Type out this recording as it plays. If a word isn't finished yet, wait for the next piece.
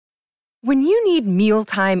When you need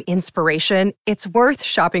mealtime inspiration, it's worth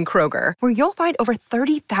shopping Kroger, where you'll find over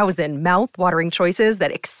 30,000 mouth-watering choices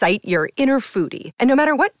that excite your inner foodie. And no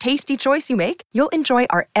matter what tasty choice you make, you'll enjoy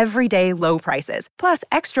our everyday low prices, plus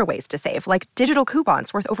extra ways to save, like digital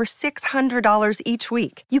coupons worth over $600 each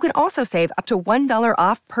week. You can also save up to $1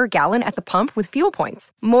 off per gallon at the pump with fuel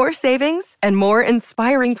points. More savings and more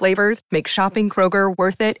inspiring flavors make shopping Kroger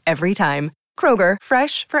worth it every time. Kroger,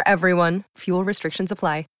 fresh for everyone. Fuel restrictions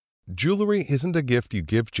apply. Jewelry isn't a gift you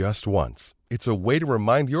give just once. It's a way to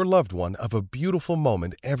remind your loved one of a beautiful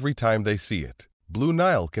moment every time they see it. Blue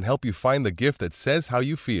Nile can help you find the gift that says how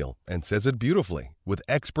you feel and says it beautifully, with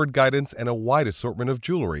expert guidance and a wide assortment of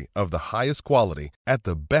jewelry of the highest quality at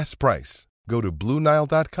the best price. Go to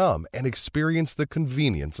BlueNile.com and experience the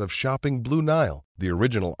convenience of shopping Blue Nile, the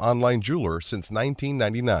original online jeweler since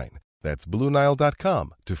 1999. That's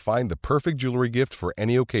BlueNile.com to find the perfect jewelry gift for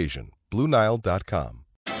any occasion. BlueNile.com.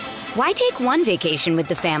 Why take one vacation with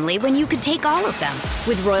the family when you could take all of them?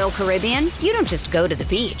 With Royal Caribbean, you don't just go to the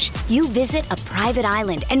beach. You visit a private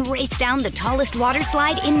island and race down the tallest water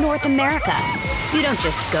slide in North America. You don't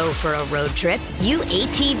just go for a road trip. You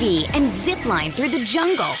ATV and zip line through the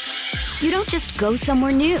jungle. You don't just go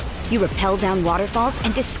somewhere new. You rappel down waterfalls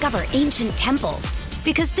and discover ancient temples.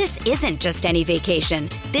 Because this isn't just any vacation.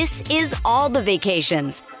 This is all the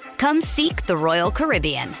vacations. Come seek the Royal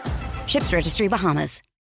Caribbean. Ships Registry, Bahamas.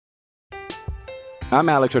 I'm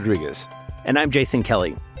Alex Rodriguez. And I'm Jason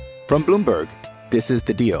Kelly. From Bloomberg, this is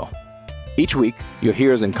The Deal. Each week, you'll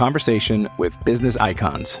hear us in conversation with business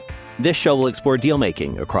icons. This show will explore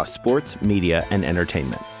deal-making across sports, media, and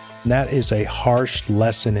entertainment. That is a harsh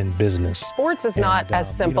lesson in business. Sports is not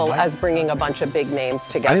as simple as bringing a bunch of big names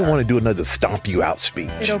together. I didn't want to do another stomp you out speech.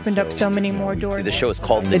 It opened up so many more doors. The show is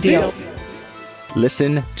called The Deal.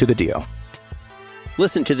 Listen to The Deal.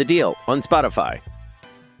 Listen to The Deal on Spotify.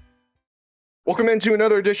 Welcome into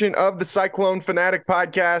another edition of the Cyclone Fanatic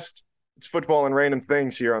Podcast. It's football and random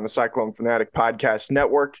things here on the Cyclone Fanatic Podcast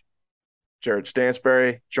Network. Jared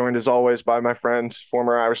Stansberry, joined as always by my friend,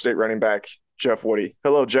 former Iowa State running back, Jeff Woody.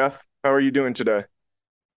 Hello, Jeff. How are you doing today?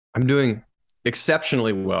 I'm doing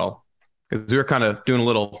exceptionally well because we were kind of doing a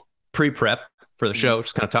little pre-prep for the show,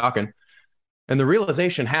 just kind of talking. And the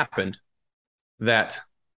realization happened that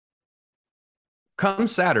come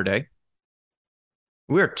Saturday,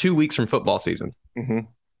 we are 2 weeks from football season. Mm-hmm.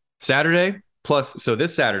 Saturday plus, so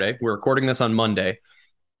this Saturday, we're recording this on Monday.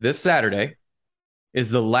 This Saturday is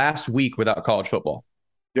the last week without college football.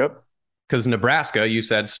 Yep. Because Nebraska, you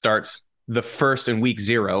said, starts the first in week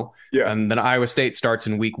 0. Yeah. And then Iowa State starts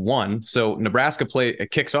in week 1. So Nebraska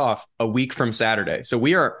kicks off a week from Saturday. So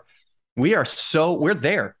we're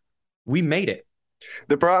there. We made it.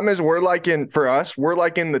 The problem is we're like in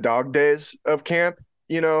the dog days of camp.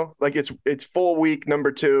 You know, like it's full week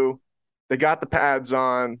number 2. They got the pads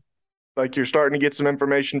on. Like you're starting to get some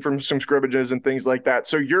information from some scrimmages and things like that.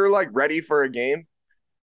 So you're like ready for a game.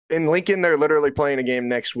 In Lincoln, they're literally playing a game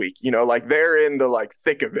next week. You know, like they're in the like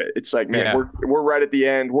thick of it. It's like, man, we're right at the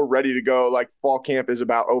end. We're ready to go. Like fall camp is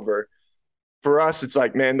about over. For us, it's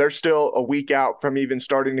like, man, they're still a week out from even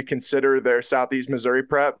starting to consider their Southeast Missouri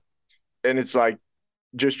prep. And it's like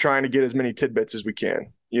just trying to get as many tidbits as we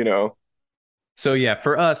can, you know? So yeah,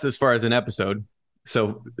 for us, as far as an episode,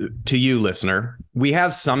 so to you, listener, we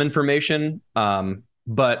have some information,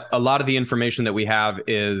 but a lot of the information that we have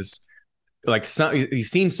is like you've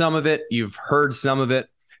seen some of it, you've heard some of it.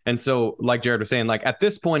 And so like Jared was saying, like at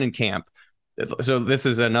this point in camp, so this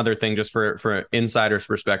is another thing just for insider's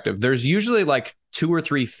perspective, there's usually like 2 or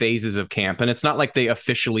 3 phases of camp. And it's not like they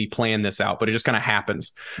officially plan this out, but it just kind of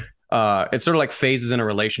happens. It's sort of like phases in a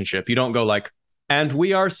relationship. You don't go like, and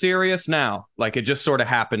we are serious now. Like it just sort of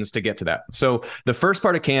happens to get to that. So the first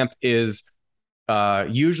part of camp is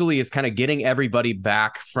usually is kind of getting everybody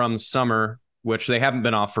back from summer, which they haven't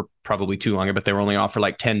been off for probably too long, but they were only off for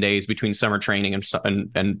like 10 days between summer training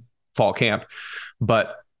and fall camp.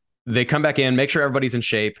 But they come back in, make sure everybody's in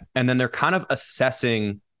shape. And then they're kind of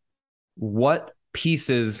assessing what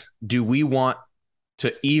pieces do we want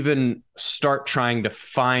to even start trying to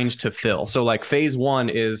find to fill. So like phase 1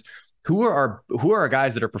 is, who are our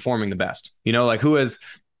guys that are performing the best? You know, like who is,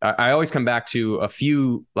 I always come back to a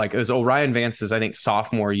few, like it was Orion Vance's, I think,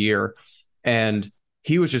 sophomore year. And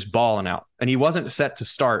he was just balling out and he wasn't set to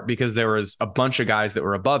start because there was a bunch of guys that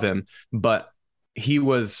were above him, but he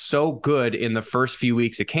was so good in the first few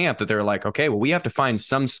weeks of camp that they're like, okay, well, we have to find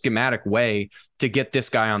some schematic way to get this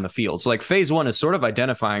guy on the field. So like phase 1 is sort of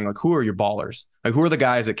identifying like, who are your ballers? Like who are the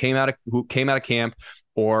guys that came out of camp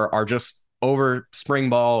or are just over spring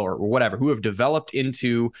ball or whatever, who have developed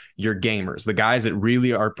into your gamers, the guys that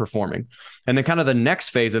really are performing. And then kind of the next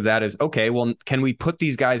phase of that is, okay, well, can we put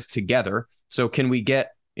these guys together? So can we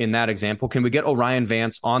get, in that example, can we get Orion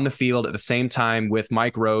Vance on the field at the same time with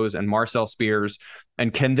Mike Rose and Marcel Spears?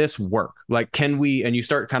 And can this work? Like, can we, and you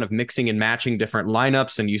start kind of mixing and matching different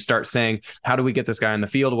lineups, and you start saying, how do we get this guy on the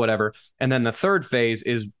field, whatever. And then the third phase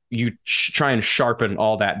is you try and sharpen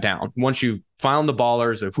all that down. Once you found the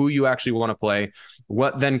ballers of who you actually want to play,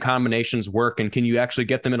 what then combinations work, and can you actually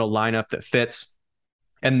get them in a lineup that fits?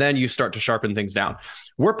 And then you start to sharpen things down.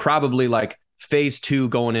 We're probably like phase 2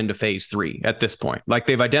 going into phase 3 at this point. Like,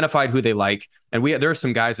 they've identified who they like, and there are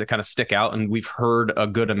some guys that kind of stick out, and we've heard a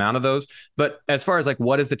good amount of those. But as far as like,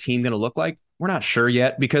 what is the team going to look like? We're not sure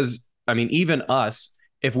yet, because I mean, even us,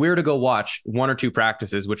 if we were to go watch 1 or 2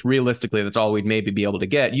 practices, which realistically that's all we'd maybe be able to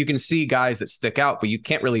get, you can see guys that stick out, but you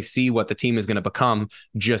can't really see what the team is going to become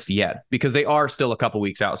just yet, because they are still a couple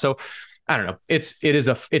weeks out. So I don't know.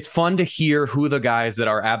 It's fun to hear who the guys that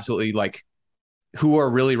are absolutely like, who are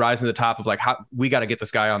really rising to the top of like, how we got to get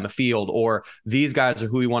this guy on the field, or these guys are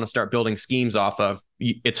who we want to start building schemes off of.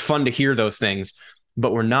 It's fun to hear those things,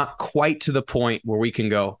 but we're not quite to the point where we can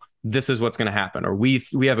go, this is what's going to happen, or we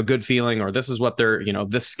have a good feeling, or this is what they're,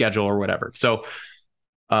 this schedule or whatever. So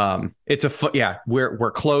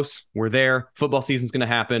we're close. We're there. Football season's going to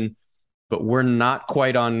happen, but we're not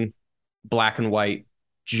quite on black and white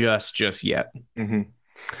just yet. Mm-hmm.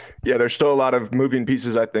 Yeah, there's still a lot of moving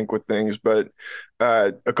pieces, I think, with things, but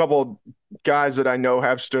a couple guys that I know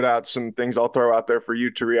have stood out, some things I'll throw out there for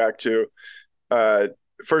you to react to.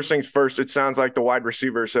 First things first, it sounds like the wide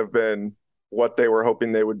receivers have been what they were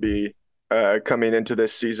hoping they would be coming into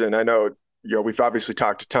this season. I know, we've obviously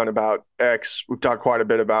talked a ton about X. We've talked quite a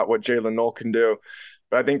bit about what Jalen Knoll can do,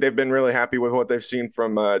 but I think they've been really happy with what they've seen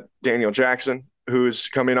from Daniel Jackson, who's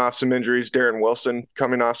coming off some injuries, Darren Wilson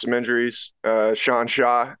coming off some injuries. Sean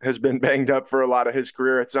Shaw has been banged up for a lot of his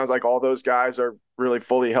career. It sounds like all those guys are really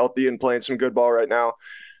fully healthy and playing some good ball right now.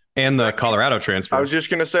 And the Colorado transfer. I was just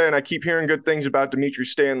going to say, and I keep hearing good things about Dimitri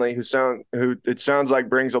Stanley, who it sounds like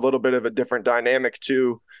brings a little bit of a different dynamic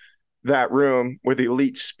to that room with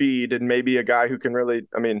elite speed, and maybe a guy who can really,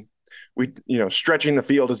 stretching the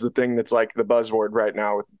field is the thing that's like the buzzword right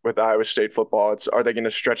now with Iowa State football. It's, are they going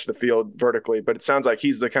to stretch the field vertically? But it sounds like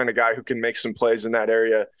he's the kind of guy who can make some plays in that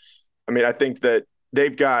area. I mean, I think that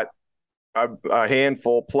they've got a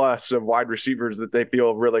handful plus of wide receivers that they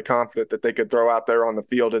feel really confident that they could throw out there on the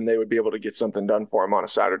field, and they would be able to get something done for them on a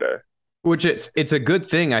Saturday. Which it's a good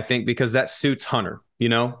thing, I think, because that suits Hunter,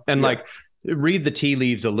 and like, read the tea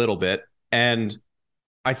leaves a little bit. And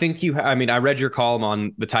I think I read your column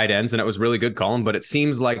on the tight ends, and it was a really good column, but it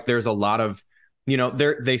seems like there's a lot of,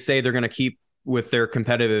 they say they're going to keep with their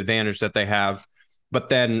competitive advantage that they have. But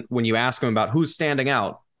then when you ask them about who's standing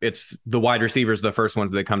out, it's the wide receivers, the first ones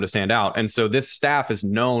that come to stand out. And so this staff is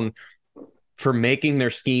known for making their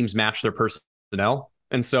schemes match their personnel.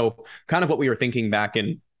 And so kind of what we were thinking back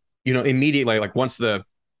in, immediately, like once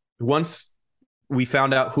we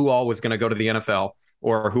found out who all was going to go to the NFL,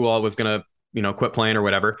 or who all was going to, quit playing or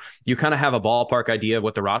whatever, you kind of have a ballpark idea of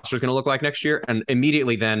what the roster is going to look like next year. And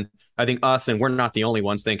immediately then I think us, and we're not the only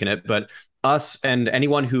ones thinking it, but us and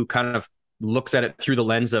anyone who kind of looks at it through the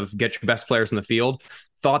lens of get your best players in the field,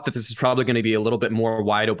 thought that this is probably going to be a little bit more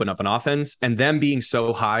wide open of an offense. And them being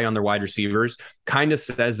so high on their wide receivers kind of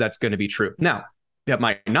says that's going to be true. Now, that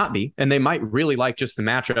might not be, and they might really like just the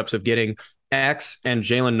matchups of getting X and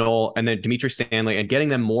Jalen Knoll and then Dimitri Stanley, and getting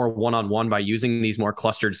them more one-on-one by using these more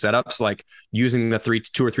clustered setups, like using the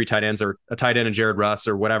 2 or 3 tight ends, or a tight end and Jared Russ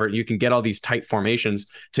or whatever. You can get all these tight formations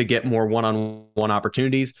to get more one-on-one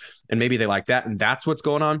opportunities. And maybe they like that, and that's what's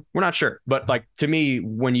going on. We're not sure. But like, to me,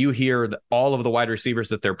 when you hear all of the wide receivers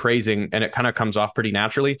that they're praising, and it kind of comes off pretty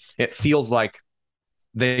naturally, it feels like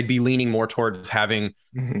they'd be leaning more towards having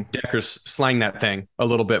Deckers slang that thing a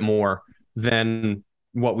little bit more than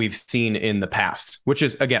what we've seen in the past, which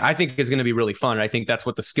is, again, I think is going to be really fun. And I think that's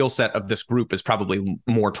what the skill set of this group is probably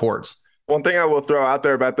more towards. One thing I will throw out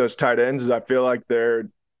there about those tight ends is I feel like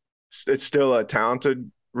it's still a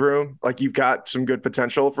talented room. Like, you've got some good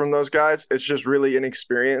potential from those guys. It's just really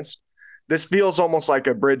inexperienced. This feels almost like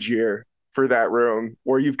a bridge year for that room,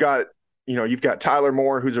 where you've got Tyler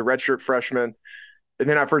Moore, who's a redshirt freshman. And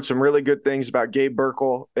then I've heard some really good things about Gabe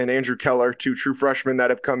Burkle and Andrew Keller, 2 true freshmen that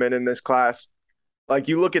have come in this class. Like,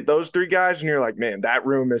 you look at those 3 guys and you're like, man, that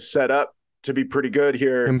room is set up to be pretty good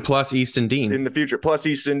here. And plus Easton Dean in the future, plus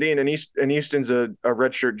Easton Dean, and Easton's a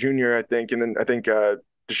redshirt junior, I think. And then I think Deshaun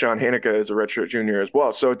Hanukkah is a redshirt junior as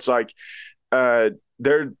well. So it's like, I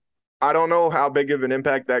don't know how big of an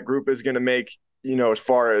impact that group is going to make, as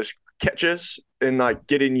far as catches and like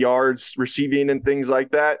getting yards receiving and things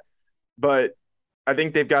like that. But I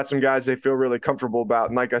think they've got some guys they feel really comfortable about.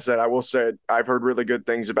 And like I said, I will say I've heard really good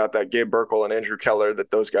things about that Gabe Burkle and Andrew Keller,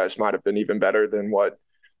 that those guys might have been even better than what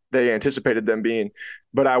they anticipated them being.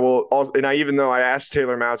 But I will also, and even though I asked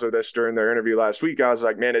Taylor Mauser this during their interview last week, I was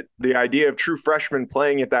like, man, the idea of true freshmen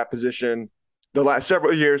playing at that position the last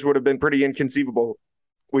several years would have been pretty inconceivable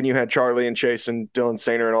when you had Charlie and Chase and Dylan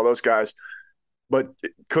Sainer and all those guys. But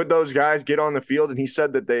could those guys get on the field? And he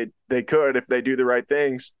said that they could if they do the right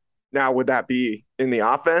things. Now, would that be in the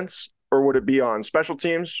offense, or would it be on special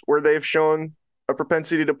teams where they've shown a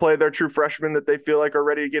propensity to play their true freshmen that they feel like are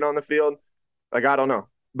ready to get on the field? Like, I don't know.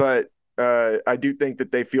 But I do think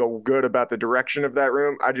that they feel good about the direction of that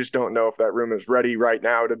room. I just don't know if that room is ready right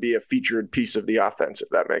now to be a featured piece of the offense, if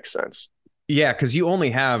that makes sense. Yeah, because you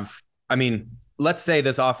only have, I mean, let's say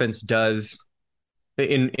this offense does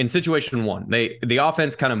in situation one, the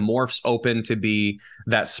offense kind of morphs open to be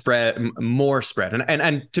that more spread.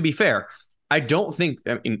 And to be fair, I don't think,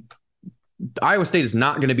 I mean, Iowa State is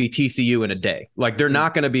not going to be TCU in a day. Like, they're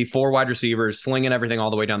not going to be 4 wide receivers slinging everything all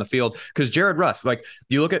the way down the field, because Jared Russ, like,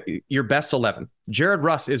 you look at your best 11, Jared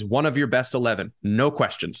Russ is one of your best 11, no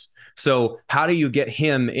questions. So how do you get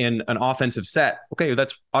him in an offensive set? Okay,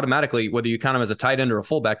 that's automatically, whether you count him as a tight end or a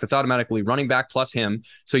fullback, that's automatically running back plus him.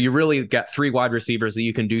 So you really got 3 wide receivers that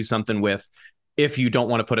you can do something with if you don't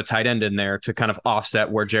want to put a tight end in there to kind of offset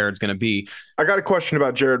where Jared's going to be. I got a question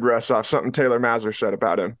about Jared Russ off something Taylor Mauser said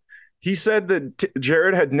about him. He said that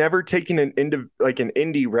Jared had never taken an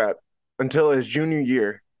indie rep until his junior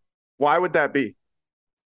year. Why would that be?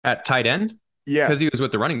 At tight end? Yeah. Because he was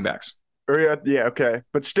with the running backs. Or yeah, okay.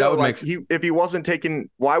 But still, like, if he wasn't taking,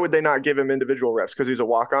 why would they not give him individual reps? Because he's a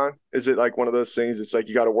walk-on? Is it like one of those things? It's like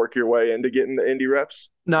you got to work your way into getting the indie reps?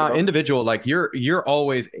 No, individual, like you're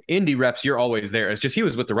always indie reps. You're always there. It's just he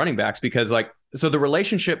was with the running backs because, like, so the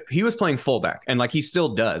relationship, he was playing fullback, and like he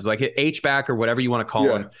still does, like H-back or whatever you want to call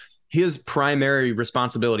him. His primary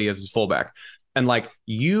responsibility is his fullback. And like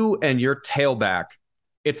you and your tailback,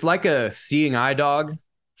 it's like a seeing eye dog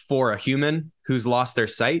for a human who's lost their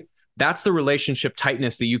sight. That's the relationship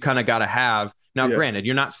tightness that you kind of got to have. Now, granted,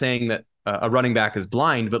 you're not saying that a running back is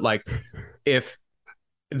blind, but like if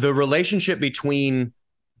the relationship between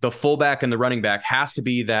the fullback and the running back has to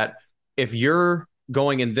be that if you're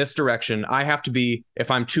going in this direction, I have to be, if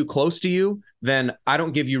I'm too close to you, then I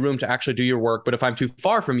don't give you room to actually do your work. But if I'm too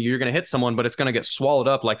far from you, you're going to hit someone, but it's going to get swallowed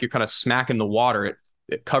up. Like you're kind of smacking the water.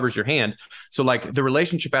 It covers your hand. So like the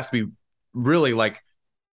relationship has to be really like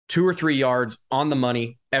 2 or 3 yards on the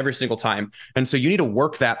money every single time. And so you need to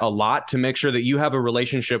work that a lot to make sure that you have a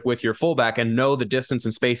relationship with your fullback and know the distance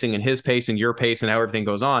and spacing and his pace and your pace and how everything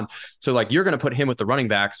goes on. So like you're going to put him with the running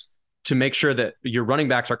backs to make sure that your running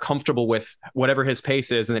backs are comfortable with whatever his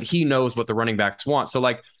pace is and that he knows what the running backs want. So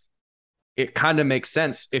like it kind of makes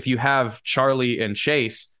sense if you have Charlie and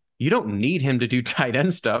Chase, you don't need him to do tight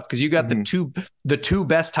end stuff because you got the two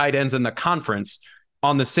best tight ends in the conference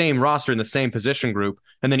on the same roster in the same position group.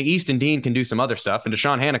 And then Easton Dean can do some other stuff and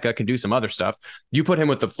Deshaun Hanukkah can do some other stuff. You put him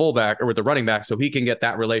with the fullback or with the running back so he can get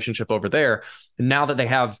that relationship over there. And now that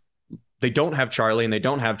they don't have Charlie and they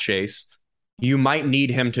don't have Chase, you might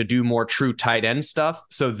need him to do more true tight end stuff.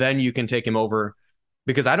 So then you can take him over,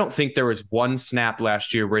 because I don't think there was one snap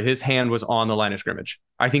last year where his hand was on the line of scrimmage.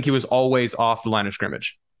 I think he was always off the line of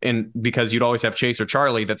scrimmage. And because you'd always have Chase or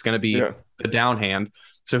Charlie, that's going to be the down hand.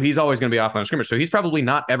 So he's always going to be off line of scrimmage. So he's probably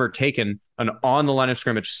not ever taken an on the line of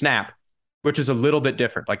scrimmage snap, which is a little bit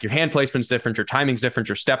different. Like your hand placement's different, your timing's different,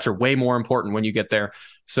 your steps are way more important when you get there.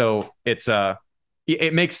 So it's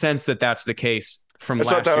it makes sense that that's the case from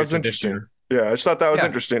last year to this year. Yeah, I just thought that was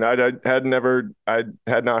interesting. I had not heard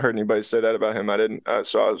anybody say that about him. I didn't,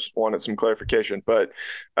 so I wanted some clarification. But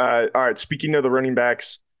all right, speaking of the running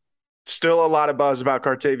backs, still a lot of buzz about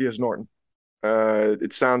Cartavius Norton.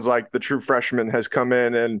 It sounds like the true freshman has come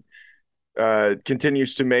in and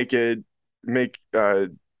continues to make a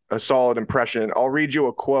solid impression. I'll read you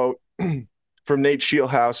a quote from Nate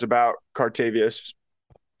Shieldhouse about Cartavius.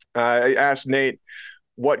 I asked Nate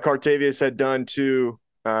what Cartavius had done to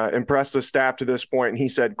impress the staff to this point, and he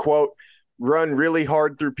said, quote, "Run really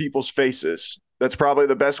hard through people's faces." That's probably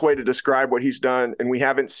the best way to describe what he's done, and we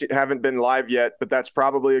haven't been live yet, but that's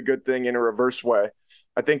probably a good thing in a reverse way.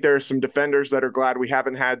 I think there are some defenders that are glad we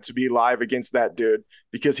haven't had to be live against that dude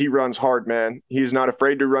because he runs hard, man. He's not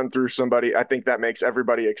afraid to run through somebody. I think that makes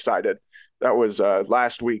everybody excited. That was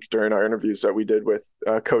last week during our interviews that we did with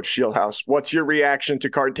Coach Shieldhouse. What's your reaction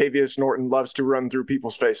to Cartavius Norton loves to run through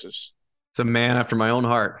people's faces? It's a man after my own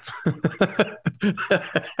heart.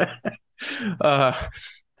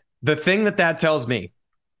 The thing that tells me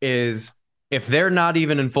is if they're not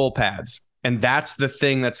even in full pads, and that's the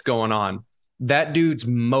thing that's going on, that dude's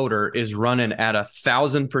motor is running at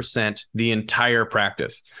 1,000% the entire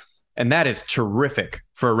practice. And that is terrific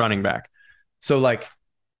for a running back. So like,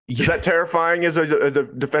 is that terrifying as a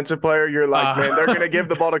defensive player? You're like, man, they're going to give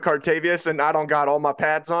the ball to Cartavius and I don't got all my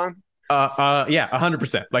pads on. Yeah,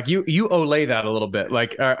 100%. Like you olay that a little bit.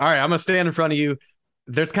 Like, all right, I'm going to stand in front of you.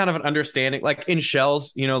 There's kind of an understanding, like in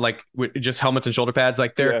shells, you know, like with just helmets and shoulder pads,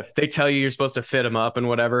 like they tell you you're supposed to fit them up and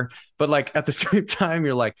whatever. But like at the same time,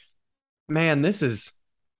 you're like, man,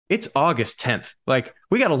 it's August 10th. Like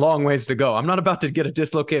we got a long ways to go. I'm not about to get a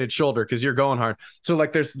dislocated shoulder because you're going hard. So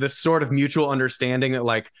like there's this sort of mutual understanding that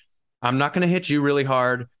like, I'm not going to hit you really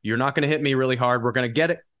hard. You're not going to hit me really hard. We're going to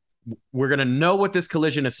get it. We're going to know what this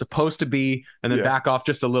collision is supposed to be and then back off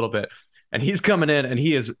just a little bit. And he's coming in and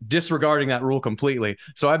he is disregarding that rule completely.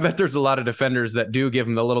 So I bet there's a lot of defenders that do give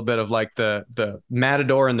him a little bit of like the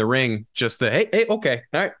matador in the ring, just the, hey, okay.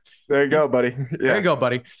 All right. There you go, buddy. Yeah. There you go,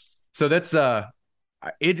 buddy. So that's,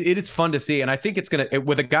 it is fun to see. And I think it's going to,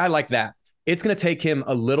 with a guy like that, it's going to take him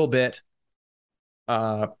a little bit.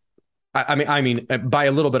 I mean, by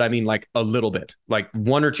a little bit, I mean like a little bit, like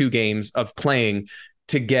 1 or 2 games of playing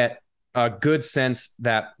to get a good sense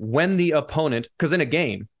that when the opponent, because in a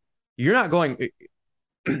game, you're not going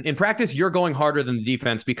in practice, you're going harder than the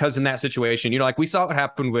defense because in that situation, you know, like we saw what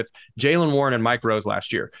happened with Jaylen Warren and Mike Rose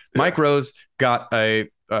last year. Yeah. Mike Rose got a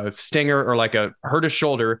stinger or like hurt his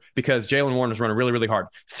shoulder because Jaylen Warren was running really, really hard.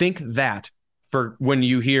 Think that for when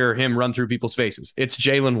you hear him run through people's faces, it's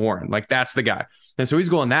Jaylen Warren. Like that's the guy. And so he's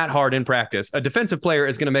going that hard in practice. A defensive player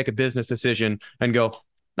is going to make a business decision and go,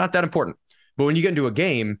 not that important. But when you get into a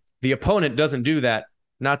game, the opponent doesn't do that.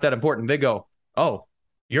 Not that important. They go, oh,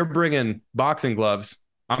 you're bringing boxing gloves.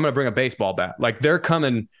 I'm going to bring a baseball bat. Like they're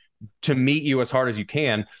coming to meet you as hard as you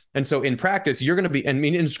can. And so in practice, you're going to be, I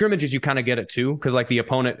mean, in scrimmages, you kind of get it too. Cause like the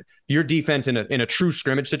opponent, your defense in a true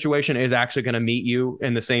scrimmage situation is actually going to meet you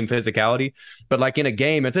in the same physicality. But like in a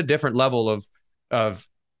game, it's a different level of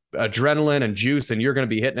adrenaline and juice, and you're going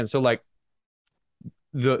to be hitting it. So like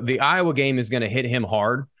the Iowa game is going to hit him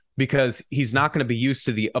hard because he's not going to be used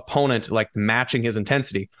to the opponent like matching his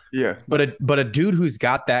intensity. Yeah. But a dude who's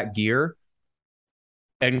got that gear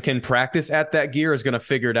and can practice at that gear is going to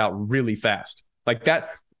figure it out really fast. Like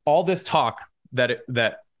that, all this talk that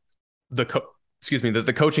the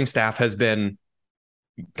coaching staff has been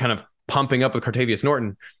kind of pumping up with Cartavius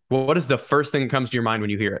Norton. Well, what is the first thing that comes to your mind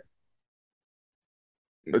when you hear it?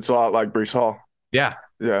 It's a lot like Breece Hall. Yeah.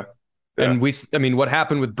 Yeah. And what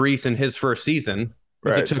happened with Breece in his first season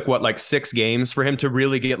is it took like 6 games for him to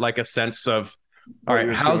really get like a sense of, all right,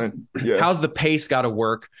 how's the pace got to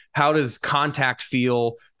work? How does contact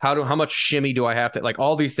feel? How much shimmy do I have to, like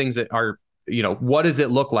all these things that are, you know, what does it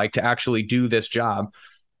look like to actually do this job?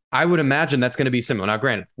 I would imagine that's going to be similar. Now,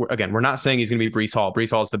 granted, we're not saying he's going to be Breece Hall. Breece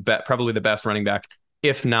Hall is probably the best running back.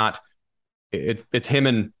 If not, it's him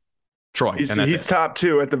and Troy. He's top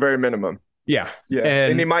 2 at the very minimum. Yeah. Yeah.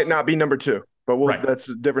 And he might not be number 2, but that's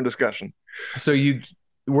a different discussion. So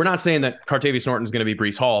we're not saying that Cartavius Norton is going to be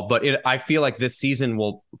Breece Hall, but I feel like this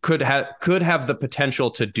season could have the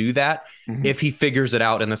potential to do that if he figures it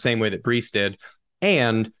out in the same way that Breece did.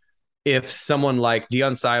 And if someone like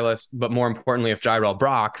Deion Silas, but more importantly, if Jirel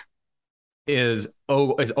Brock is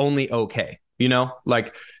only okay, you know,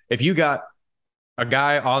 like if you got a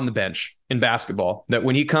guy on the bench in basketball that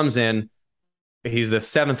when he comes in, he's the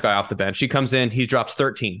 7th guy off the bench. He comes in, he drops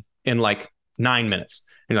 13 in like 9 minutes.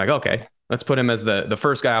 And you're like, okay, let's put him as the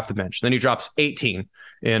first guy off the bench. Then he drops 18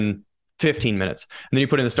 in 15 minutes. And then you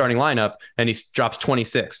put in the starting lineup and he drops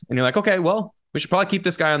 26. And you're like, okay, well, we should probably keep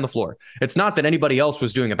this guy on the floor. It's not that anybody else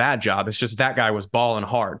was doing a bad job. It's just that guy was balling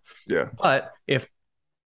hard. Yeah. But if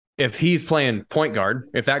he's playing point guard,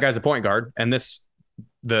 if that guy's a point guard and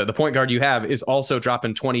the point guard you have is also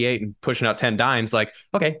dropping 28 and pushing out 10 dimes, like,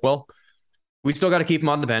 okay, well, we still got to keep him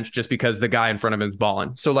on the bench just because the guy in front of him is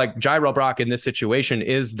balling. So like Jirel Brock in this situation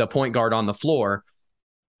is the point guard on the floor.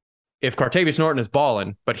 If Cartavius Norton is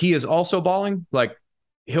balling, but he is also balling, like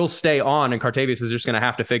he'll stay on and Cartavius is just going to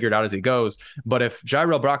have to figure it out as he goes. But if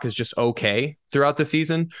Jirel Brock is just okay throughout the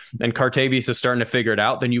season and Cartavius is starting to figure it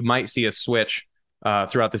out, then you might see a switch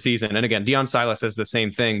throughout the season. And again, Deion Silas says the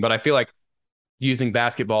same thing, but I feel like using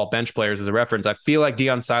basketball bench players as a reference, I feel like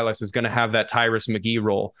Deion Silas is going to have that Tyrus McGee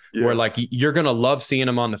role where like you're going to love seeing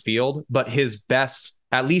him on the field, but his best,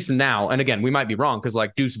 at least now, and again, we might be wrong because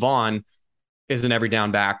like Deuce Vaughn is an every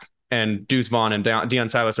down back and Deuce Vaughn and Deion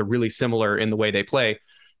Silas are really similar in the way they play.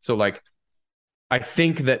 So like, I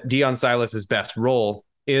think that Deion Silas's best role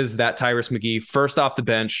is that Tyrus McGee first off the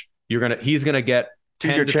bench. He's going to get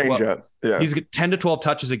 10 to 12. Changeup. Yeah. He's 10 to 12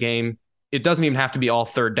 touches a game. It doesn't even have to be all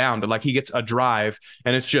third down, but like he gets a drive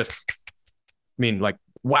and it's just, like,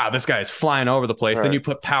 wow, this guy is flying over the place. Right. Then you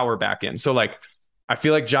put power back in. So like, I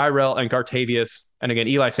feel like Jairel and Cartavius, and again,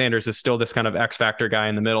 Eli Sanders is still this kind of X factor guy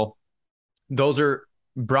in the middle. Those are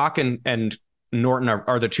Brock and Norton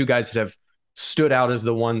are the two guys that have stood out as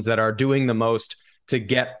the ones that are doing the most to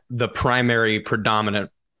get the primary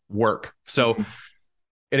predominant work. So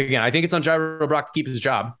and again, I think it's on Jairel Brock to keep his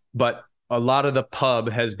job, but a lot of the pub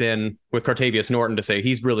has been with Cartavius Norton to say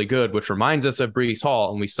he's really good, which reminds us of Breece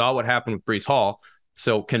Hall. And we saw what happened with Breece Hall.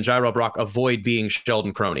 So can Jairel Brock avoid being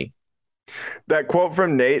Sheldon Croney? That quote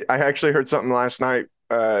from Nate, I actually heard something last night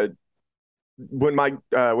when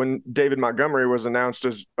David Montgomery was announced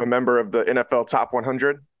as a member of the NFL Top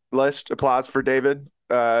 100 list. Applause for David.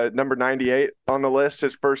 Number 98 on the list,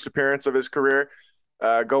 his first appearance of his career,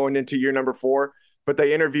 going into year number 4. But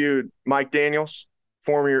they interviewed Mike Daniels,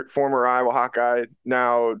 former Iowa Hawkeye,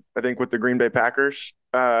 now I think with the Green Bay Packers.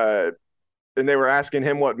 And they were asking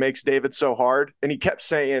him what makes David so hard. And he kept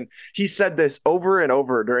saying, he said this over and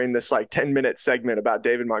over during this like 10-minute segment about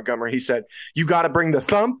David Montgomery. He said, you got to bring the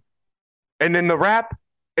thump and then the wrap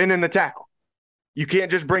and then the tackle. You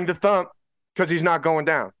can't just bring the thump because he's not going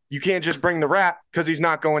down. You can't just bring the wrap because he's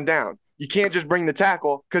not going down. You can't just bring the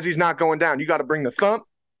tackle because he's not going down. You got to bring the thump,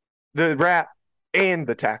 the wrap, and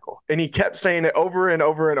the tackle. And he kept saying it over and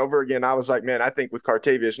over and over again. I was like, man, I think with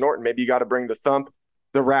Cartavius Norton, maybe you got to bring the thump,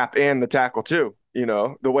 the wrap, and the tackle too. You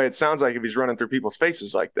know, the way it sounds like if he's running through people's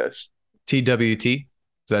faces like this. TWT. Is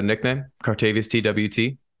that a nickname? Cartavius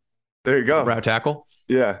TWT. There you go. Wrap tackle.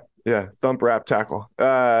 Yeah. Thump, wrap, tackle.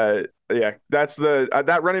 Yeah, that's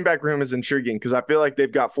that running back room is intriguing because I feel like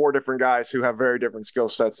they've got 4 different guys who have very different skill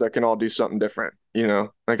sets that can all do something different. You know,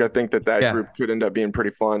 like I think that group could end up being pretty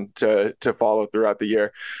fun to follow throughout the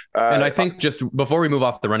year. And I think just before we move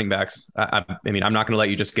off the running backs, I mean, I'm not going to let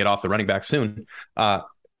you just get off the running back soon.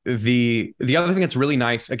 The other thing that's really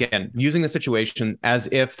nice, again, using the situation as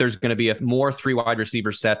if there's going to be more 3 wide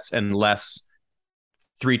receiver sets and less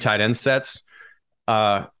 3 tight end sets.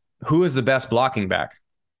 Who is the best blocking back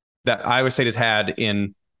that Iowa State has had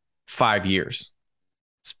in 5 years?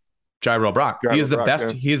 Jairel Brock. He is the best.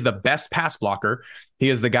 Yeah. He is the best pass blocker. He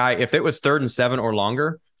is the guy. If it was 3rd and 7 or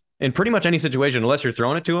longer, in pretty much any situation, unless you're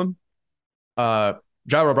throwing it to him,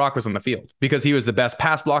 Jairel Brock was on the field because he was the best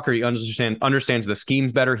pass blocker. He understands the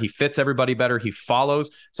schemes better. He fits everybody better. He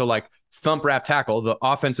follows. So like thump, wrap, tackle, the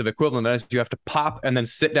offensive equivalent is you have to pop and then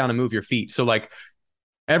sit down and move your feet. So like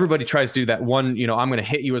everybody tries to do that one, I'm going to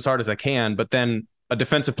hit you as hard as I can, but then a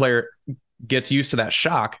defensive player gets used to that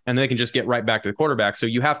shock and they can just get right back to the quarterback. So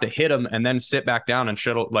you have to hit him and then sit back down and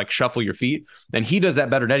shuffle your feet. And he does that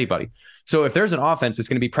better than anybody. So if there's an offense, it's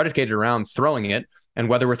going to be predicated around throwing it. And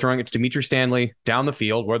whether we're throwing it to Demetri Stanley down the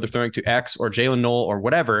field, whether they're throwing to X or Jalen Knoll or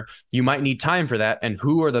whatever, you might need time for that. And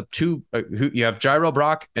who are the 2? Who you have Jairel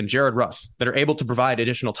Brock and Jared Russ that are able to provide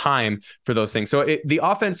additional time for those things. So the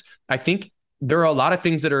offense, I think there are a lot of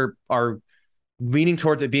things that are leaning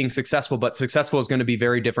towards it being successful, but successful is going to be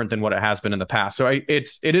very different than what it has been in the past. So it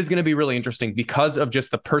is going to be really interesting because of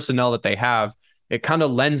just the personnel that they have. It kind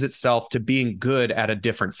of lends itself to being good at a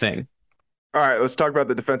different thing. All right, let's talk about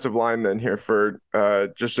the defensive line then here for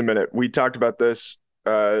just a minute. We talked about this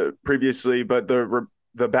previously, but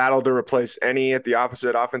the battle to replace any at the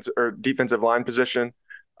opposite offensive or defensive line position,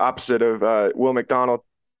 opposite of Will McDonald.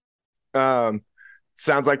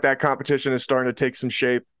 Sounds like that competition is starting to take some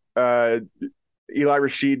shape. Eli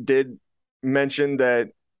Rashid did mention that,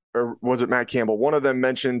 or was it Matt Campbell? One of them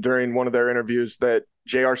mentioned during one of their interviews that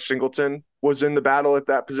J.R. Singleton was in the battle at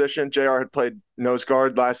that position. J.R. had played nose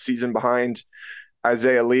guard last season behind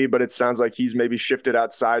Isaiah Lee, but it sounds like he's maybe shifted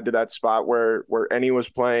outside to that spot where Ennie was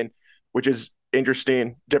playing, which is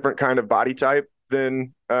interesting, different kind of body type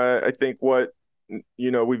than I think what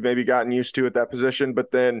we've maybe gotten used to at that position.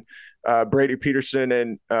 But then Brady Peterson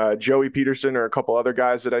and Joey Peterson are a couple other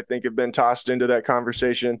guys that I think have been tossed into that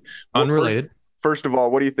conversation. Unrelated. First of all,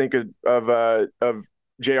 what do you think of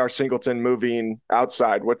J.R. Singleton moving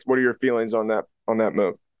outside? What are your feelings on that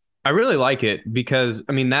move? I really like it because,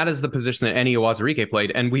 that is the position that Ennie Uwazurike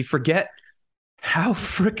played. And we forget how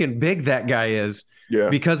freaking big that guy is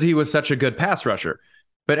because he was such a good pass rusher.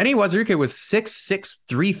 But Ennie Uwazurike was 6'6",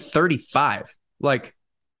 335. Like,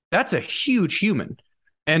 that's a huge human.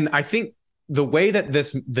 And I think the way that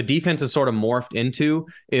the defense is sort of morphed into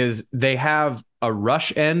is they have a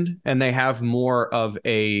rush end and they have more of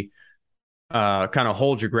a kind of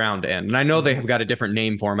hold your ground end. And I know they have got a different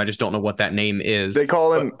name for him. I just don't know what that name is. They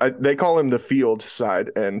call him the field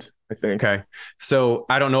side end, I think. Okay. So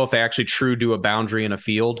I don't know if they actually do a boundary in a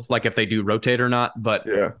field, like if they do rotate or not, but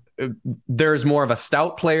yeah, there's more of a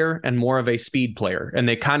stout player and more of a speed player, and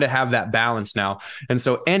they kind of have that balance now. And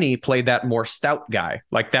so Enny played that more stout guy.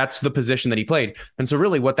 Like that's the position that he played. And so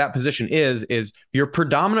really what that position is you're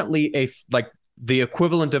predominantly the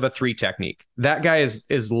equivalent of a 3 technique. That guy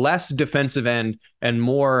is less defensive end and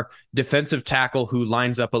more defensive tackle who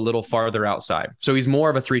lines up a little farther outside. So he's more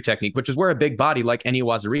of a 3 technique, which is where a big body like Enny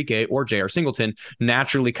Uwazurike or J.R. Singleton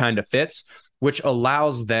naturally kind of fits, which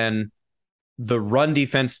allows then the run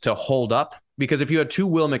defense to hold up. Because if you had 2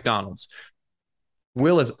 Will McDonalds,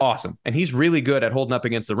 Will is awesome and he's really good at holding up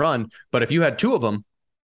against the run. But if you had 2 of them,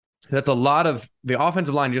 that's a lot of the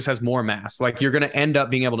offensive line just has more mass. Like you're going to end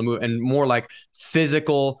up being able to move and more like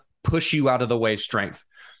physical, push you out of the way strength.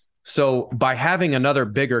 So by having another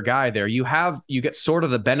bigger guy there, you get sort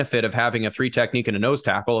of the benefit of having a 3 technique and a nose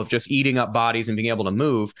tackle of just eating up bodies and being able to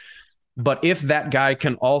move. But if that guy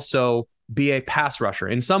can also be a pass rusher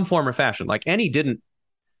in some form or fashion, like Enny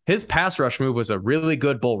his pass rush move was a really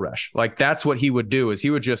good bull rush. Like that's what he would do is he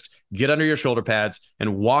would just get under your shoulder pads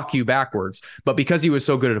and walk you backwards. But because he was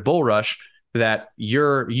so good at a bull rush that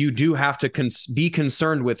you do have to be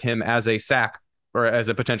concerned with him as a sack or as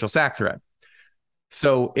a potential sack threat.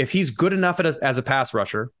 So if he's good enough as a pass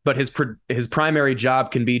rusher, but his primary job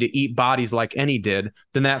can be to eat bodies like Enny did,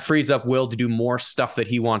 then that frees up Will to do more stuff that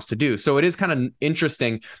he wants to do. So it is kind of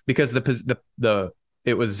interesting because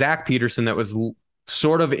it was Zach Peterson that was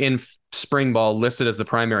sort of in spring ball listed as the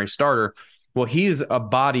primary starter. Well, he's a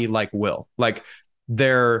body like Will, like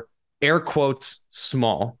they're air quotes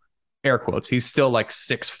small, air quotes. He's still like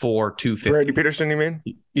 6'4", 250. Brady Peterson, you mean?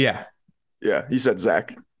 Yeah. Yeah. You said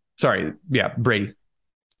Zach. Sorry. Yeah. Brady.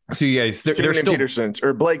 So yeah, they're still Petersons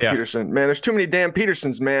or Blake Peterson. Man, there's too many damn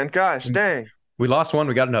Petersons, man. Gosh, dang. We lost one,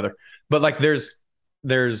 we got another. But like there's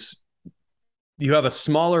you have a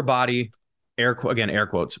smaller body, air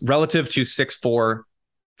quotes, relative to 6'4",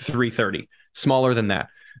 330, smaller than that.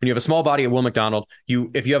 When you have a small body at Will McDonald,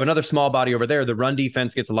 if you have another small body over there, the run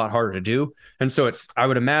defense gets a lot harder to do. And so I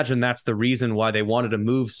would imagine that's the reason why they wanted to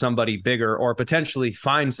move somebody bigger or potentially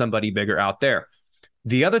find somebody bigger out there.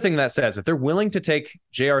 The other thing that says, if they're willing to take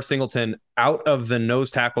J.R. Singleton out of the nose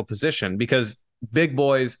tackle position, because big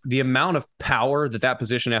boys, the amount of power that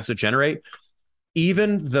position has to generate,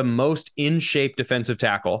 even the most in shape defensive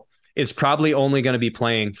tackle is probably only going to be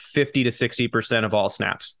playing 50 to 60% of all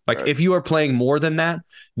snaps. Like if you are playing more than that,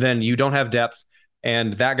 then you don't have depth.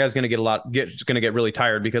 And that guy's going to get really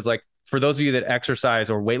tired because like for those of you that exercise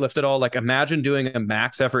or weightlift at all, like imagine doing a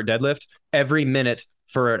max effort deadlift every minute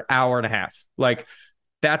for an hour and a half. Like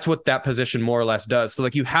that's what that position more or less does. So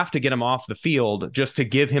like you have to get him off the field just to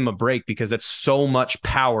give him a break because that's so much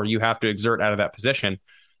power you have to exert out of that position.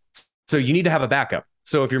 So you need to have a backup.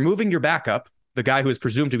 So if you're moving your backup, the guy who is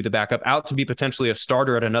presumed to be the backup, out to be potentially a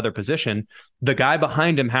starter at another position, the guy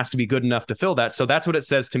behind him has to be good enough to fill that. So that's what it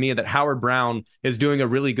says to me, that Howard Brown is doing a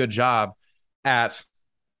really good job at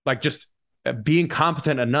like just being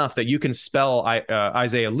competent enough that you can spell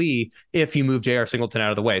Isaiah Lee if you move J.R. Singleton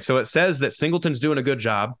out of the way. So it says that Singleton's doing a good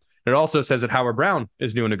job. It also says that Howard Brown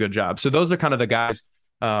is doing a good job. So those are kind of the guys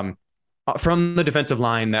from the defensive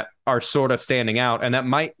line that are sort of standing out. And that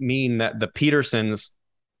might mean that the Petersons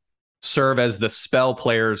serve as the spell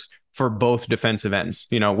players for both defensive ends,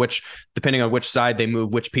 which depending on which side they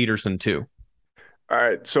move which Peterson to. All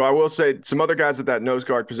right. So I will say some other guys at that nose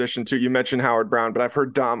guard position too. You mentioned Howard Brown, but I've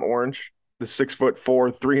heard Dom Orange, the 6'4",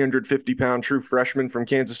 350-pound true freshman from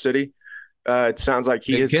Kansas City. It sounds like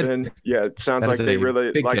he has been, it sounds like they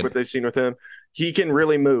really like what they've seen with him. He can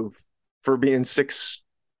really move for being 6'4",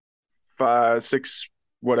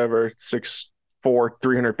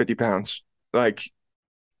 350 pounds. Like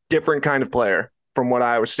different kind of player from what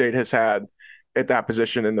Iowa State has had at that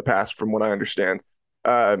position in the past, from what I understand.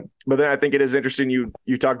 But then I think it is interesting.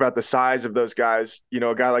 You talk about the size of those guys, a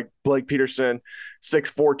guy like Blake Peterson,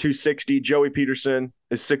 6'4", 260, Joey Peterson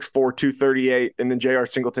is 6'4", 238. And then J.R.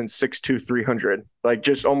 Singleton, 6'2", 300, like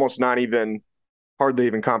just almost hardly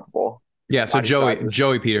even comparable. Yeah. So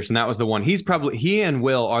Joey Peterson, that was the one. He and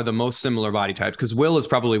Will are the most similar body types. Cause Will is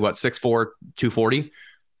probably 6'4", 240,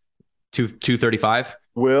 235.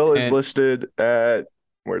 Will is listed at,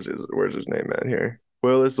 where's his name at here?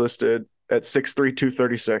 Will is listed at 6'3",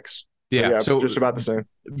 236. So just about the same.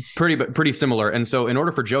 Pretty similar. And so in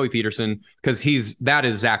order for Joey Peterson, because that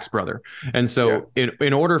is Zach's brother. And so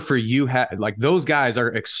in order for you, like those guys are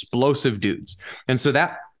explosive dudes. And so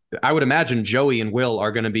that I would imagine Joey and Will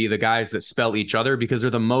are going to be the guys that spell each other because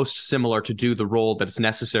they're the most similar to do the role that's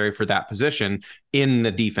necessary for that position in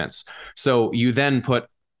the defense. So you then put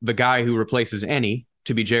the guy who replaces Any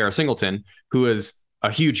to be J.R. Singleton, who is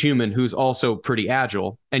a huge human who's also pretty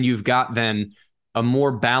agile. And you've got then a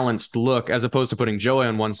more balanced look as opposed to putting Joey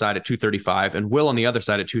on one side at 235 and Will on the other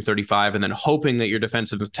side at 235, and then hoping that your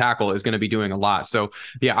defensive tackle is going to be doing a lot. So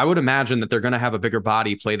yeah, I would imagine that they're going to have a bigger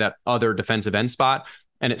body play that other defensive end spot.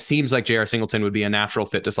 And it seems like J.R. Singleton would be a natural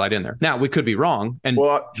fit to slide in there. Now we could be wrong. And I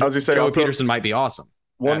was going to say, Joey Peterson might be awesome.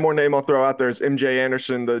 One more name I'll throw out there is MJ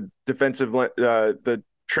Anderson, the defensive, the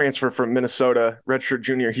transfer from Minnesota, redshirt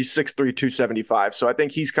junior. He's 6'3", 275. So I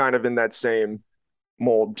think he's kind of in that same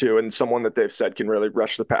mold too, and someone that they've said can really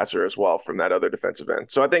rush the passer as well from that other defensive end.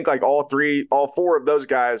 So I think like all four of those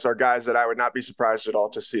guys are guys that I would not be surprised at all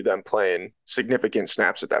to see them playing significant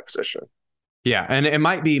snaps at that position. Yeah, and there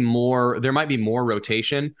might be more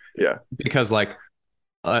rotation. Yeah, because like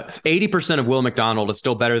 80% of Will McDonald is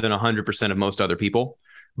still better than 100% of most other people,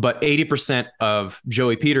 but 80% of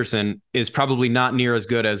Joey Peterson is probably not near as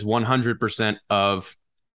good as 100% of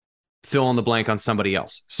fill in the blank on somebody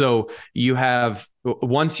else. So you have,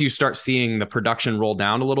 once you start seeing the production roll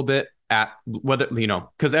down a little bit at whether,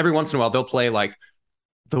 because every once in a while they'll play like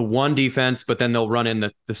the one defense, but then they'll run in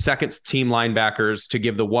the second team linebackers to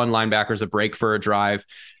give the one linebackers a break for a drive.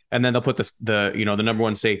 And then they'll put the number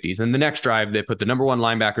one safeties. And the next drive, they put the number one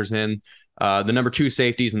linebackers in, the number two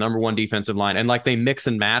safeties, and number one defensive line. And like they mix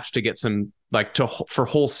and match to get some for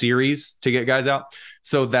whole series to get guys out.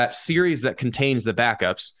 So that series that contains the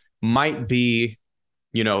backups might be,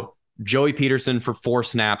 Joey Peterson for 4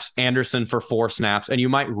 snaps, Anderson for 4 snaps, and you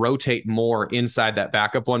might rotate more inside that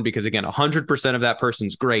backup one because, again, 100% of that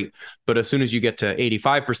person's great, but as soon as you get to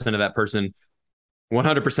 85% of that person,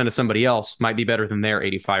 100% of somebody else might be better than their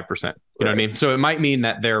 85%. You know what I mean? So it might mean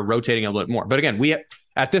that they're rotating a little bit more. But again,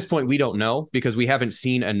 at this point, we don't know because we haven't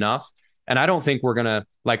seen enough, and I don't think we're going to,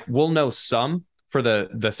 we'll know some for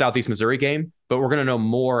the Southeast Missouri game, but we're going to know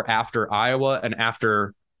more after Iowa and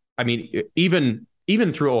after, even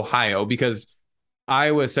through Ohio, because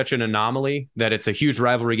Iowa is such an anomaly that it's a huge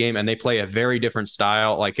rivalry game and they play a very different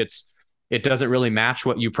style. It doesn't really match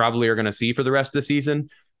what you probably are going to see for the rest of the season.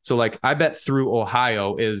 So I bet through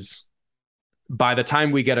Ohio is by the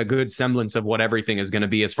time we get a good semblance of what everything is going to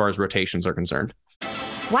be as far as rotations are concerned.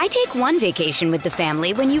 Why take one vacation with the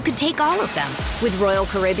family when you could take all of them? With Royal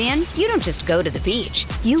Caribbean, you don't just go to the beach.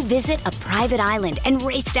 You visit a private island and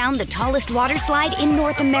race down the tallest water slide in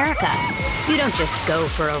North America. You don't just go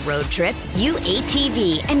for a road trip. You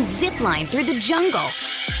ATV and zip line through the jungle.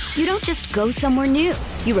 You don't just go somewhere new.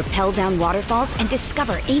 You rappel down waterfalls and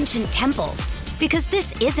discover ancient temples. Because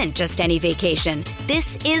this isn't just any vacation.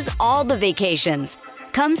 This is all the vacations.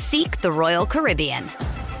 Come seek the Royal Caribbean.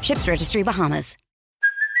 Ships Registry, Bahamas.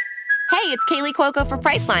 Hey, it's Kaylee Cuoco for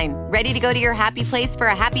Priceline. Ready to go to your happy place for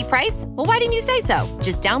a happy price? Well, why didn't you say so?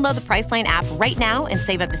 Just download the Priceline app right now and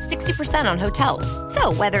save up to 60% on hotels.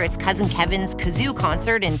 So whether it's Cousin Kevin's Kazoo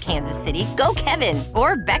Concert in Kansas City, go Kevin,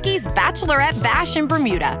 or Becky's Bachelorette Bash in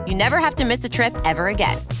Bermuda, you never have to miss a trip ever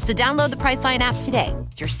again. So download the Priceline app today.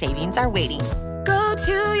 Your savings are waiting. Go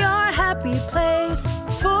to your happy place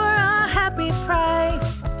for a happy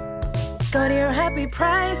price. Go to your happy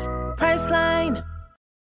price, Priceline.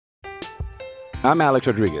 I'm Alex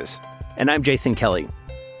Rodriguez. And I'm Jason Kelly.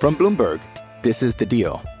 From Bloomberg, this is The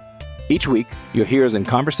Deal. Each week, you'll hear us in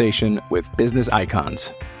conversation with business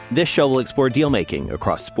icons. This show will explore deal-making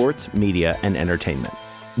across sports, media, and entertainment.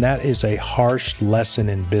 That is a harsh lesson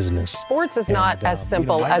in business. Sports is not as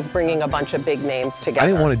simple as bringing a bunch of big names together. I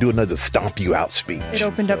didn't want to do another stomp you out speech. It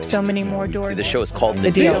opened up so many more doors. The show is called The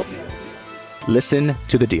Deal. Listen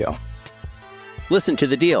to The Deal. Listen to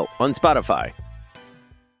The Deal on Spotify.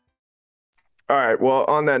 All right. Well,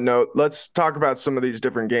 on that note, let's talk about some of these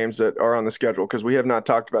different games that are on the schedule because we have not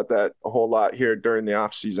talked about that a whole lot here during the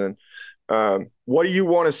offseason. What do you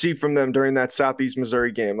want to see from them during that Southeast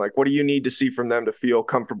Missouri game? What do you need to see from them to feel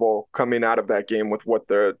comfortable coming out of that game with what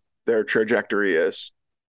their trajectory is?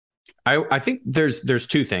 I think there's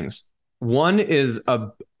 2 things. One is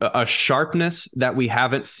a sharpness that we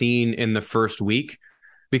haven't seen in the first week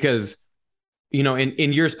because,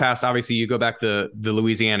 in years past, obviously you go back to the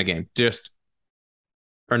Louisiana game,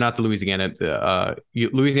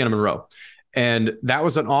 Louisiana Monroe. And that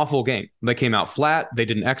was an awful game. They came out flat. They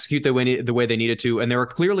didn't execute the way they needed to. And they were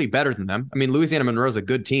clearly better than them. I mean, Louisiana Monroe is a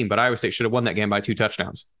good team, but Iowa State should have won that game by 2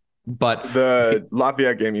 touchdowns. But the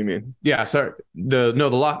Lafayette game, you mean? Yeah. Sorry. The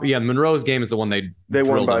Monroe's game is the one they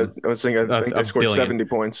won by, them. I think they scored 70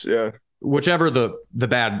 points. Yeah. whichever the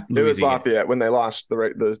bad Louisiana. It was Lafayette when they lost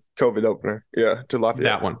the COVID opener. Yeah, to Lafayette.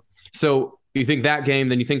 That one. So you think that game,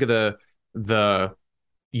 then you think of the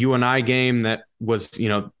UNI game that was,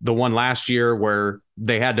 the one last year where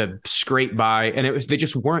they had to scrape by, and they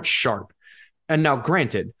just weren't sharp. And now,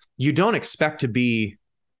 granted, you don't expect to be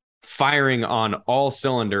firing on all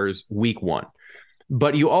cylinders week one,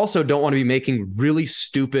 but you also don't want to be making really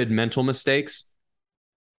stupid mental mistakes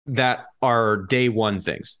that are day one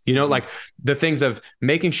things, like the things of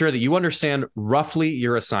making sure that you understand roughly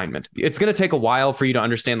your assignment. It's going to take a while for you to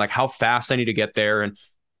understand like how fast I need to get there and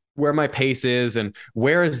where my pace is and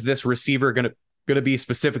where is this receiver going to be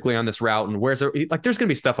specifically on this route, and there's going to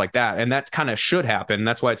be stuff like that. And that kind of should happen.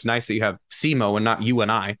 That's why it's nice that you have SEMO and not you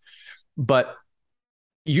and I, but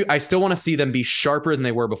I still want to see them be sharper than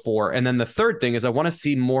they were before. And then the third thing is I want to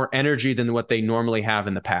see more energy than what they normally have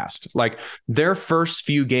in the past. Like their first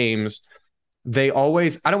few games, they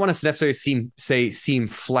always, I don't want to necessarily seem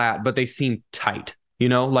flat, but they seem tight,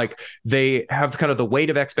 like they have kind of the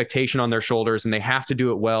weight of expectation on their shoulders and they have to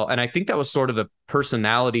do it well. And I think that was sort of the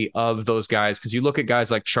personality of those guys. Cause you look at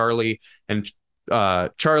guys like Charlie and Brock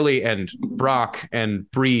and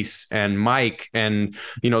Brees and Mike and,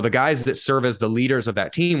 the guys that serve as the leaders of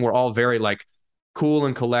that team were all very like cool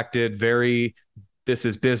and collected, very, this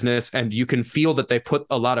is business. And you can feel that they put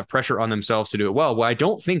a lot of pressure on themselves to do it well. Well, I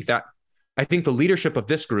think the leadership of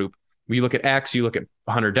this group, when you look at X, you look at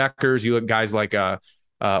Hunter Deckers, you look at guys like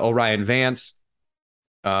Orion Vance,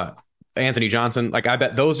 Anthony Johnson, like I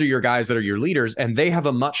bet those are your guys that are your leaders, and they have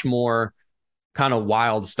a much more kind of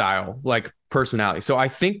wild style, like personality. So I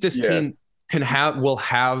think this team will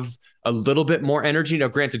have a little bit more energy. Now,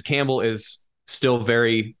 granted, Campbell is still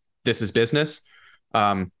very, this is business.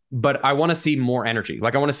 But I want to see more energy.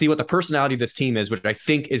 Like I want to see what the personality of this team is, which I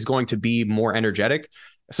think is going to be more energetic.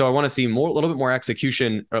 So I want to see a little bit more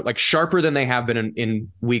execution, like sharper than they have been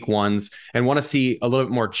in week ones, and want to see a little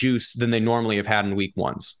bit more juice than they normally have had in week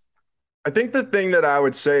ones. I think the thing that I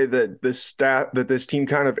would say that this team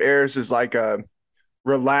kind of airs is like a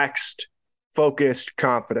relaxed, focused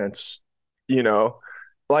confidence,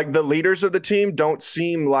 like the leaders of the team don't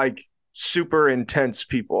seem like super intense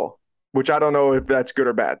people, which I don't know if that's good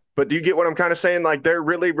or bad, but do you get what I'm kind of saying? Like they're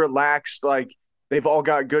really relaxed. Like they've all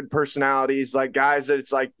got good personalities, like guys that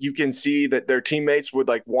it's like, you can see that their teammates would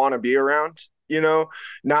like want to be around,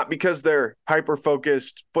 not because they're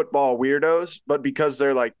hyper-focused football weirdos, but because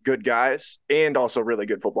they're like good guys and also really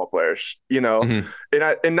good football players, mm-hmm.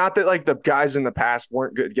 And not that like the guys in the past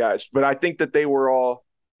weren't good guys, but I think that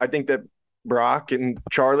I think that Brock and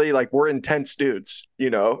Charlie, like we're intense dudes,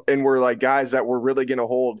 and we're like guys that we're really going to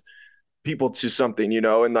hold people to something,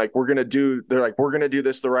 and like, we're going to do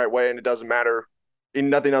this the right way. And it doesn't matter. And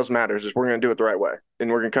nothing else matters. We're going to do it the right way. And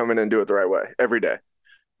we're going to come in and do it the right way every day.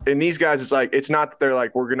 And these guys, it's like, it's not that they're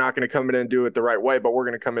like, we're not going to come in and do it the right way, but we're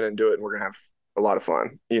going to come in and do it. And we're going to have a lot of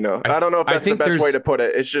fun. I don't know if that's the best way to put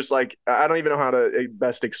it. It's just like, I don't even know how to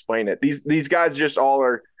best explain it. These guys just all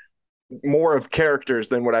are more of characters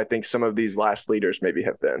than what I think some of these last leaders maybe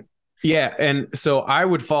have been. Yeah. And so I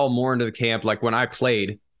would fall more into the camp. Like when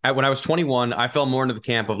I was 21, I fell more into the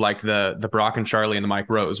camp of like the Brock and Charlie and the Mike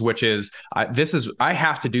Rose, which is, I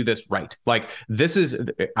have to do this right. Like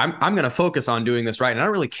I'm going to focus on doing this right. And I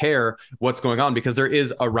don't really care what's going on because there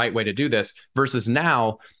is a right way to do this versus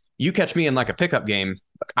now you catch me in like a pickup game.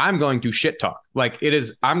 I'm going to shit talk. Like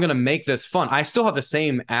I'm going to make this fun. I still have the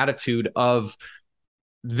same attitude of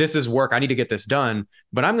this is work. I need to get this done,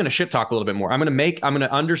 but I'm going to shit talk a little bit more. I'm going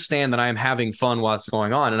to understand that I am having fun while it's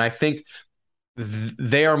going on. And I think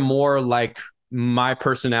they are more like my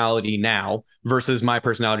personality now versus my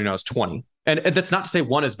personality when I was 20. And that's not to say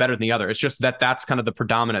one is better than the other. It's just that's kind of the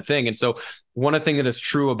predominant thing. And so one of the things that is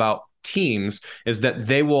true about teams is that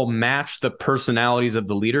they will match the personalities of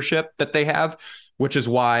the leadership that they have, which is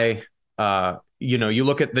why, you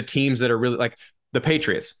look at the teams that are really like the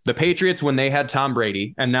Patriots, when they had Tom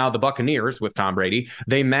Brady, and now the Buccaneers with Tom Brady,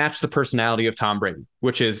 they match the personality of Tom Brady,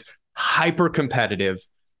 which is hyper competitive,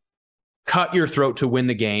 cut your throat to win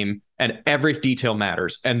the game, and every detail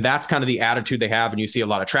matters. And that's kind of the attitude they have. And you see a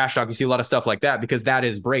lot of trash talk. You see a lot of stuff like that because that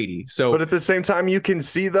is Brady. So, but at the same time, you can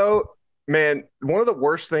see though, man, one of the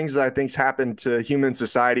worst things that I think's happened to human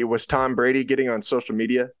society was Tom Brady getting on social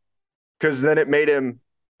media, because then it made him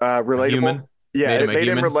relatable. Human. Yeah, it made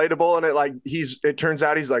him relatable, and it turns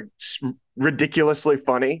out he's like ridiculously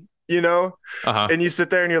funny, Uh-huh. And you sit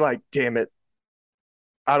there and you're like, damn it.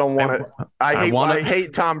 I don't want to. I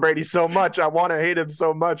hate Tom Brady so much. I want to hate him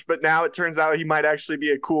so much, but now it turns out he might actually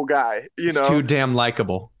be a cool guy. It's too damn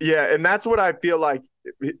likable. Yeah, and that's what I feel like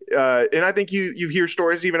And I think you hear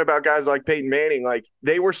stories even about guys like Peyton Manning, like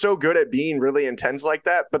they were so good at being really intense like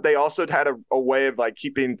that, but they also had a way of like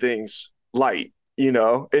keeping things light,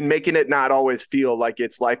 and making it not always feel like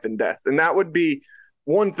it's life and death. And that would be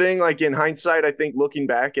one thing, like in hindsight, I think looking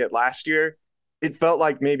back at last year, it felt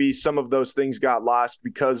like maybe some of those things got lost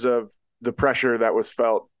because of the pressure that was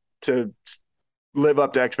felt to live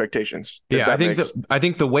up to expectations. Yeah, I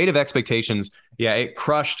think the weight of expectations, it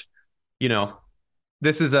crushed,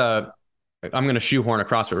 this is I'm going to shoehorn a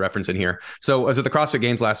CrossFit reference in here. So I was at the CrossFit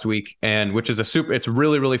Games last week, and which is it's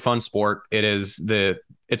really, really fun sport. It's the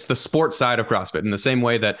sport side of CrossFit in the same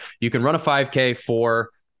way that you can run a 5K for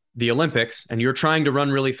the Olympics and you're trying to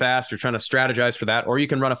run really fast, you're trying to strategize for that, or you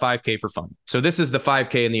can run a 5K for fun. So this is the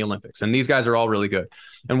 5K in the Olympics, and these guys are all really good.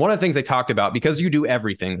 And one of the things they talked about, because you do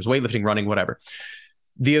everything, there's weightlifting, running, whatever,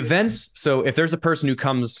 the events. So if there's a person who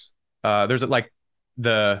comes, there's a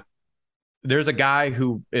guy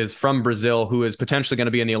who is from Brazil who is potentially going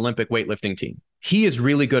to be in the Olympic weightlifting team. He is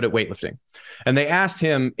really good at weightlifting. And they asked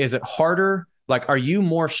him, is it harder? Like, are you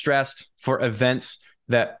more stressed for events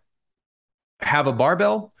that have a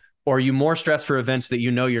barbell, or are you more stressed for events that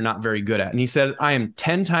you're not very good at? And he said, I am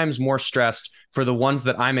 10 times more stressed for the ones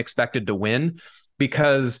that I'm expected to win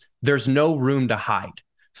because there's no room to hide.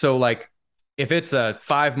 So like, if it's a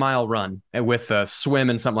 5-mile run with a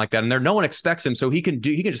swim and something like that, and no one expects him, so he can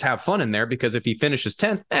just have fun in there, because if he finishes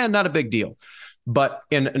 10th, not a big deal. But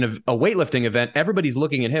in a weightlifting event, everybody's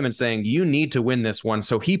looking at him and saying, you need to win this one.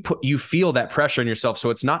 So you feel that pressure on yourself.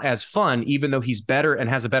 So it's not as fun, even though he's better and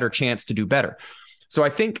has a better chance to do better. So I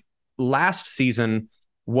think last season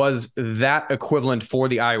was that equivalent for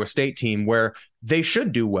the Iowa State team, where they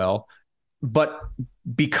should do well, but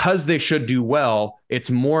because they should do well, it's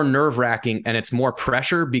more nerve-wracking and it's more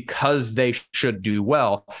pressure because they should do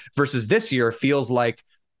well, versus this year feels like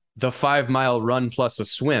the 5-mile run plus a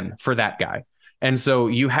swim for that guy. And so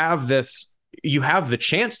you have the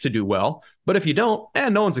chance to do well, but if you don't,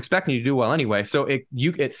 no one's expecting you to do well anyway. So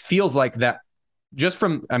it feels like that, just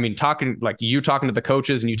from, talking to the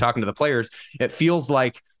coaches and you talking to the players, it feels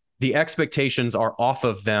like the expectations are off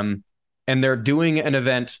of them and they're doing an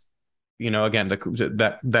event. Again,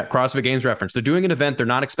 that CrossFit Games reference, they're doing an event they're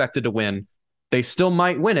not expected to win. They still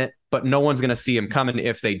might win it, but no one's going to see them coming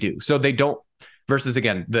if they do. So they don't, versus,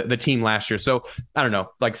 again, the team last year. So I don't know,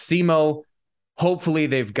 like SEMO, hopefully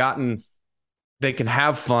they can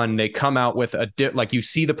have fun. They come out with like you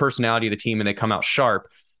see the personality of the team and they come out sharp,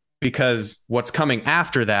 because what's coming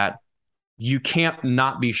after that, you can't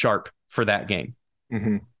not be sharp for that game.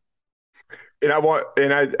 Mm-hmm.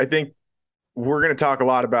 And I think we're going to talk a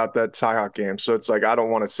lot about that Cyhawk game. So it's like, I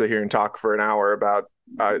don't want to sit here and talk for an hour about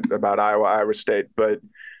Iowa State. But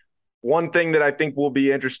one thing that I think will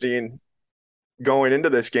be interesting going into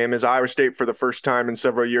this game is Iowa State, for the first time in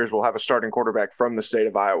several years, will have a starting quarterback from the state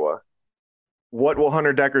of Iowa. What will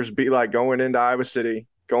Hunter Dekkers be like going into Iowa City,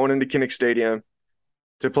 going into Kinnick Stadium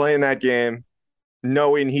to play in that game,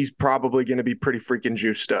 knowing he's probably going to be pretty freaking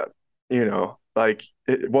juiced up, Like,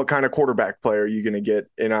 what kind of quarterback play are you going to get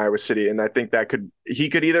in Iowa City? And I think he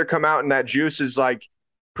could either come out and that juice is like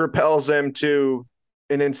propels him to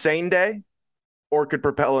an insane day, or could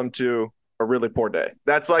propel him to a really poor day.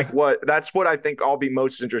 That's what I think I'll be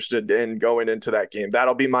most interested in going into that game.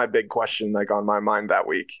 That'll be my big question, like on my mind that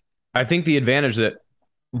week. I think the advantage that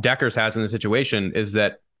Dekkers has in the situation is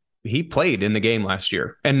that he played in the game last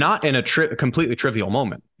year, and not in a completely trivial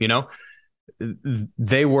moment.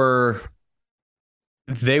 They were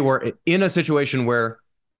in a situation where,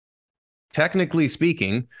 technically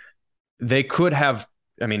speaking, they could have,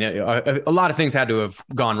 a lot of things had to have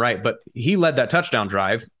gone right, but he led that touchdown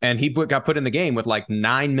drive and he got put in the game with like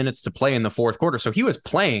 9 minutes to play in the fourth quarter. So he was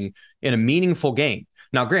playing in a meaningful game.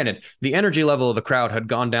 Now, granted, the energy level of the crowd had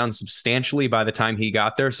gone down substantially by the time he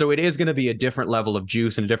got there. So it is going to be a different level of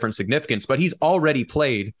juice and a different significance, but he's already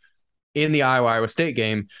played in the Iowa State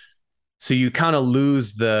game. So you kind of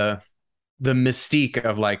lose the mystique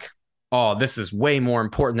of like, oh, this is way more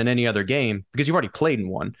important than any other game, because you've already played in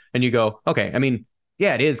one. And you go, okay,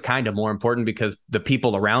 yeah, it is kind of more important because the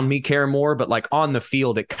people around me care more, but like on the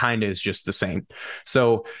field, it kind of is just the same.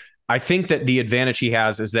 So I think that the advantage he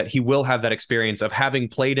has is that he will have that experience of having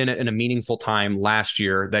played in it in a meaningful time last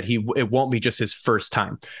year, that it won't be just his first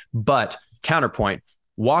time. But counterpoint,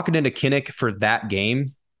 walking into Kinnick for that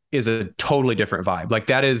game is a totally different vibe. Like,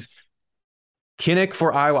 that is Kinnick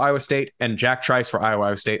for Iowa State and Jack Trice for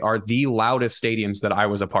Iowa State are the loudest stadiums that I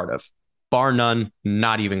was a part of, bar none,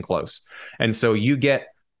 not even close. And so you get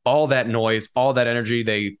all that noise, all that energy.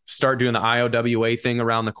 They start doing the IOWA thing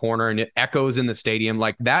around the corner and it echoes in the stadium.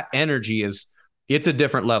 Like, that energy is it's a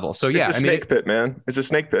different level. So yeah, it's a snake pit, man. It's a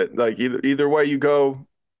snake pit. Like either way you go,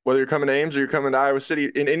 whether you're coming to Ames or you're coming to Iowa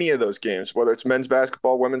City in any of those games, whether it's men's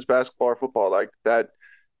basketball, women's basketball, or football, like that,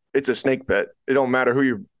 it's a snake pit. It don't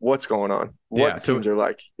matter what's going on, what teams are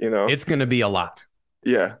like, It's going to be a lot.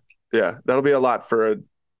 Yeah. That'll be a lot for a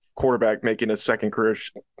quarterback making a second career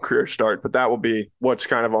start, but that will be what's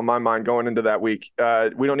kind of on my mind going into that week.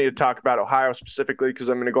 We don't need to talk about Ohio specifically because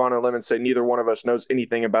I'm going to go on a limb and say neither one of us knows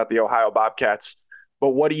anything about the Ohio Bobcats. But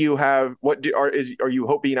what do you have? Are you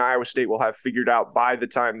hoping Iowa State will have figured out by the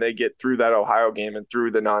time they get through that Ohio game and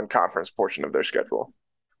through the non-conference portion of their schedule?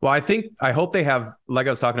 Well, I hope they have, like I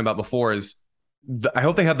was talking about before, I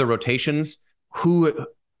hope they have the rotations who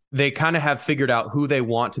they kind of have figured out who they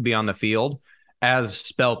want to be on the field as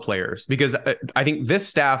spell players, because I think this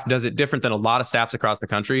staff does it different than a lot of staffs across the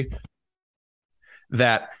country.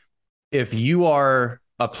 That if you are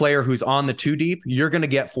a player who's on the 2 deep, you're going to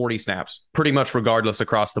get 40 snaps pretty much regardless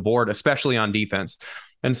across the board, especially on defense.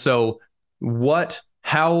 And so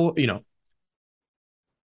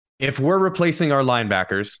if we're replacing our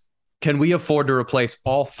linebackers, can we afford to replace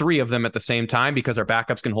all 3 of them at the same time because our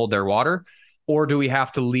backups can hold their water? Or do we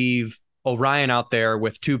have to leave Orion out there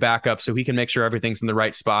with 2 backups so he can make sure everything's in the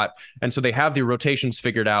right spot? And so they have the rotations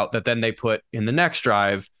figured out that then they put in the next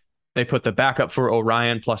drive. They put the backup for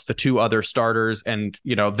Orion plus the 2 other starters and,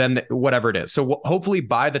 then whatever it is. So hopefully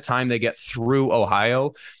by the time they get through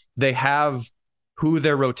Ohio, they have who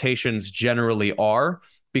their rotations generally are,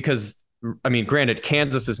 because, I mean, granted,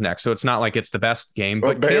 Kansas is next, so it's not like it's the best game,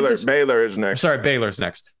 but Baylor is next. Sorry, Baylor's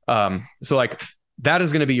next. So like that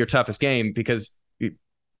is going to be your toughest game because,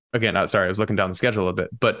 again, sorry, I was looking down the schedule a bit,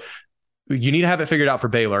 but you need to have it figured out for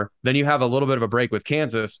Baylor. Then you have a little bit of a break with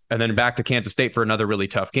Kansas and then back to Kansas State for another really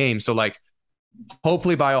tough game. So like,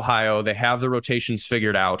 hopefully by Ohio, they have the rotations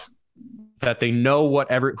figured out, that they know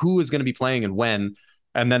who is going to be playing and when,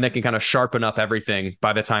 and then they can kind of sharpen up everything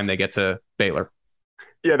by the time they get to Baylor.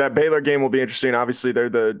 Yeah, that Baylor game will be interesting. Obviously, they're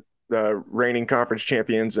the reigning conference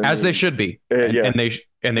champions, as they should be, and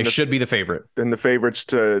they should be the favorite and the favorites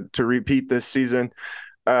to repeat this season.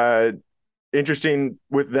 Interesting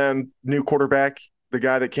with them, new quarterback, the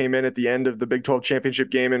guy that came in at the end of the Big 12 championship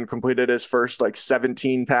game and completed his first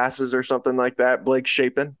 17 passes or something like that. Blake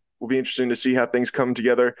Shapen. Will be interesting to see how things come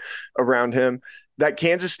together around him. That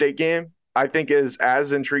Kansas State game, I think, is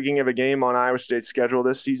as intriguing of a game on Iowa State's schedule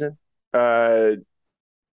this season. I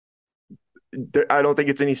don't think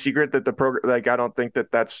it's any secret that the program, I don't think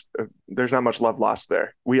there's not much love lost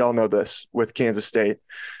there. We all know this with Kansas State.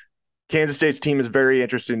 Kansas State's team is very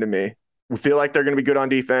interesting to me. We feel like they're going to be good on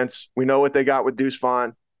defense. We know what they got with Deuce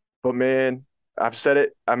Vaughn, but man, I've said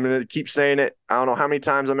it. I'm going to keep saying it. I don't know how many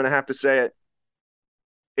times I'm going to have to say it.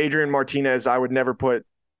 Adrian Martinez, I would never put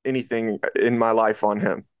anything in my life on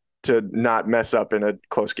him to not mess up in a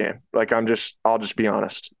close game. I'll just be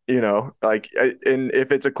honest, and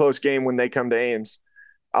if it's a close game when they come to Ames,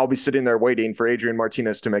 I'll be sitting there waiting for Adrian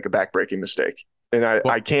Martinez to make a backbreaking mistake. And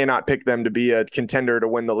I cannot pick them to be a contender to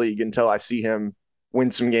win the league until I see him win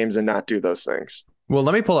some games and not do those things. Well,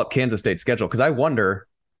 let me pull up Kansas State's schedule, because I wonder,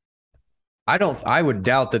 I would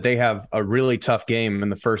doubt that they have a really tough game in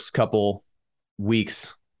the first couple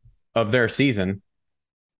weeks of their season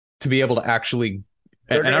to be able to actually.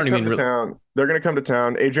 They're going to come to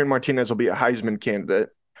town. Adrian Martinez will be a Heisman candidate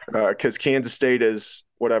because Kansas State is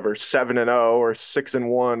 7-0 or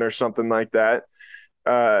 6-1 or something like that.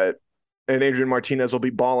 And Adrian Martinez will be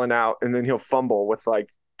balling out, and then he'll fumble with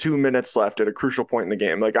 2 minutes left at a crucial point in the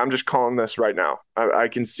game. I'm just calling this right now. I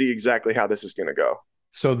can see exactly how this is going to go.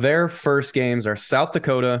 So their first games are South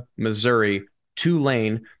Dakota, Missouri,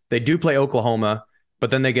 Tulane. They do play Oklahoma,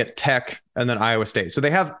 but then they get Tech and then Iowa State. So they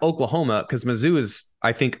have Oklahoma because Mizzou is,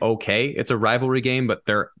 I think, okay. It's a rivalry game, but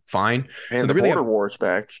they're fine. And so the border war's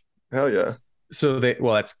back. Hell yeah. So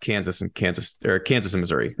that's Kansas and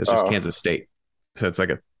Missouri. It's just Kansas State. So it's like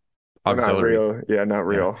a auxiliary. Not real. Yeah, not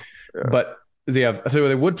real. Yeah. But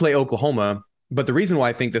they would play Oklahoma. But the reason why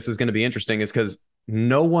I think this is going to be interesting is because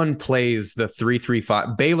no one plays the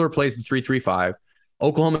 3-3-5. Baylor plays the 3-3-5.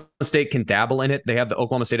 Oklahoma State can dabble in it. They have the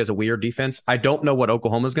Oklahoma State as a weird defense. I don't know what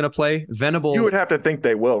Oklahoma's going to play. Venables. You would have to think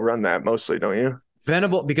they will run that mostly, don't you?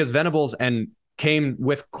 Because Venables came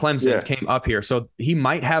with Clemson, came up here. So he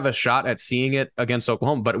might have a shot at seeing it against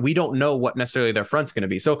Oklahoma, but we don't know what necessarily their front's going to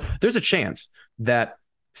be. So there's a chance that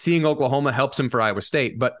seeing Oklahoma helps him for Iowa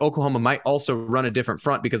State, but Oklahoma might also run a different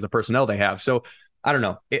front because of the personnel they have. So I don't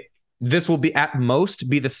know. This will be at most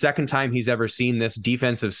be the second time he's ever seen this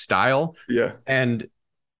defensive style. Yeah. And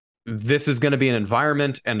this is going to be an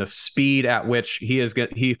environment and a speed at which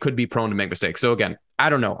he could be prone to make mistakes. So again, I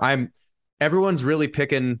don't know. Everyone's really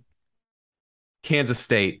picking Kansas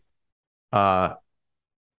State to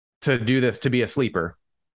do this, to be a sleeper.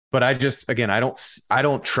 But I just, again, I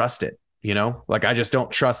don't trust it, like I just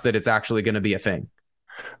don't trust that it's actually going to be a thing.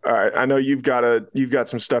 All right. I know you've got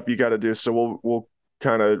some stuff you got to do. So we'll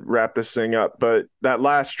kind of wrap this thing up, but that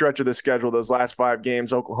last stretch of the schedule, those last 5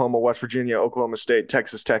 games, Oklahoma, West Virginia, Oklahoma State,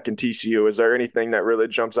 Texas Tech, and TCU. Is there anything that really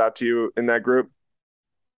jumps out to you in that group?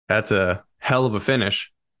 That's a hell of a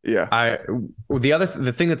finish. Yeah.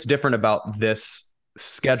 The thing that's different about this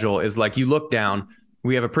schedule is, like, you look down,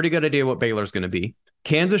 we have a pretty good idea what Baylor's going to be.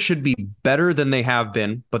 Kansas should be better than they have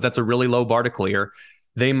been, but that's a really low bar to clear.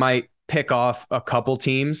 They might pick off a couple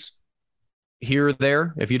teams here or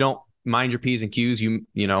there. If you don't mind your P's and Q's,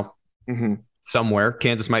 somewhere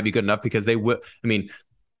Kansas might be good enough, because they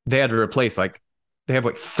had to replace, they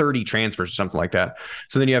have 30 transfers or something like that.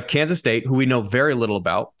 So then you have Kansas State, who we know very little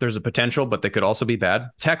about. There's a potential, but they could also be bad.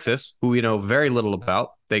 Texas, who we know very little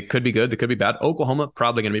about. They could be good. They could be bad. Oklahoma,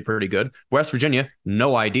 probably going to be pretty good. West Virginia,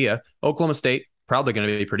 no idea. Oklahoma State, probably going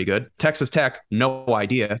to be pretty good. Texas Tech, no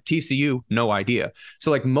idea. TCU, no idea.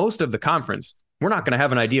 So most of the conference, we're not going to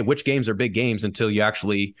have an idea which games are big games until you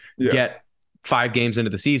actually get 5 games into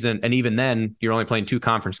the season. And even then, you're only playing 2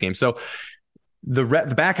 conference games. So the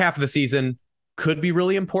back half of the season could be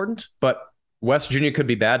really important, but West Virginia could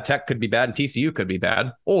be bad, Tech could be bad, and TCU could be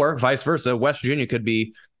bad, or vice versa. West Virginia could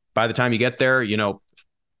be, by the time you get there,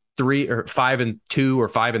 3 or 5-2 or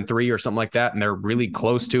 5-3 or something like that, and they're really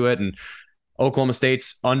close to it. And Oklahoma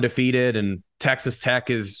State's undefeated, and Texas Tech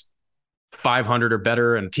is 500 or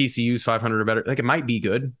better, and TCU's 500 or better. It might be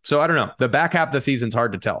good. So I don't know. The back half of the season's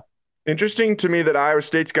hard to tell. Interesting to me that Iowa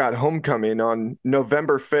State's got homecoming on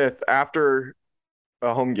November 5th after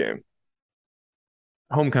a home game.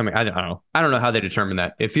 Homecoming. I don't know. I don't know how they determine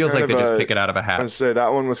that. It feels like they just pick it out of a hat. I'd say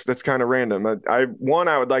that's kind of random. I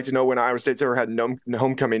would like to know when Iowa State's ever had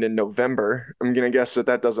homecoming in November. I'm going to guess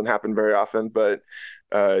that doesn't happen very often, but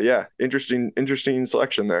interesting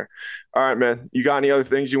selection there. All right, man. You got any other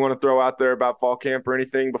things you want to throw out there about fall camp or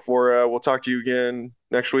anything before we'll talk to you again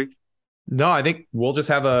next week? No, I think we'll just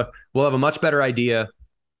have a much better idea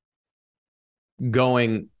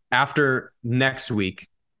going after next week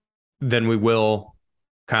than we will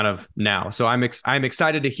kind of now. So I'm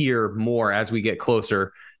excited to hear more as we get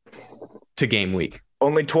closer to game week.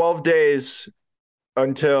 Only 12 days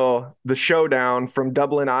until the showdown from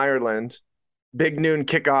Dublin, Ireland. Big noon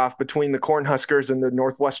kickoff between the Cornhuskers and the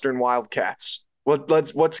Northwestern Wildcats.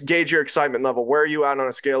 Let's gauge your excitement level. Where are you at on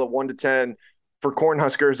a scale of 1 to 10 for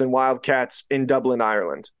Cornhuskers and Wildcats in Dublin,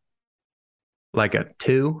 Ireland? Like a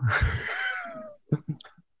 2.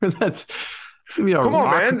 That's gonna be Come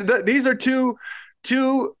on, man. These are two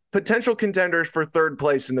potential contenders for 3rd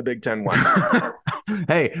place in the Big Ten West.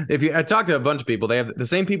 Hey, I talked to a bunch of people, they have the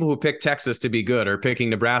same people who picked Texas to be good are picking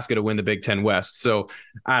Nebraska to win the Big Ten West. So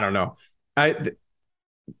I don't know.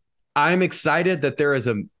 I'm excited that there is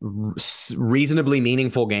a reasonably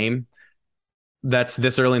meaningful game that's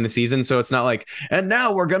this early in the season. So it's not like, and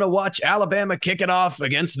now we're going to watch Alabama kick it off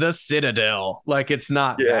against the Citadel. It's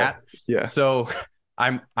not that. Yeah. So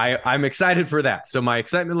I'm excited for that. So my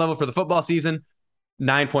excitement level for the football season,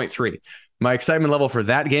 9.3. My excitement level for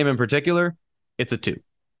that game in particular, it's a 2.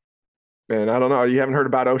 Man, I don't know. You haven't heard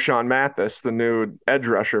about O'Shawn Mathis, the new edge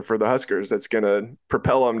rusher for the Huskers that's going to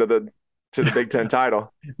propel them to the Big Ten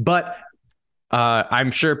title. But I'm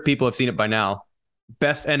sure people have seen it by now.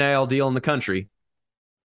 Best NIL deal in the country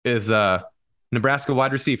is Nebraska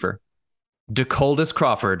wide receiver DeColdis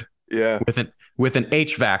Crawford. Yeah, with an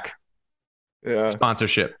HVAC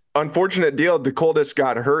sponsorship. Unfortunate deal. DeColdis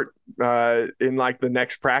got hurt in the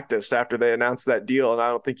next practice after they announced that deal, and I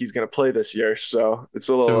don't think he's going to play this year. So it's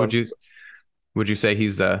a little. So would you say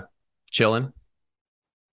he's chilling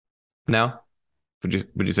now?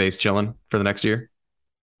 Would you say he's chilling for the next year?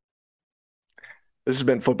 This has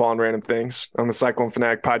been Football and Random Things on the Cyclone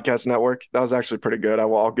Fanatic Podcast Network. That was actually pretty good.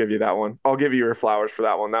 I'll give you that one. I'll give you your flowers for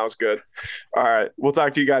that one. That was good. All right. We'll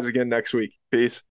talk to you guys again next week. Peace.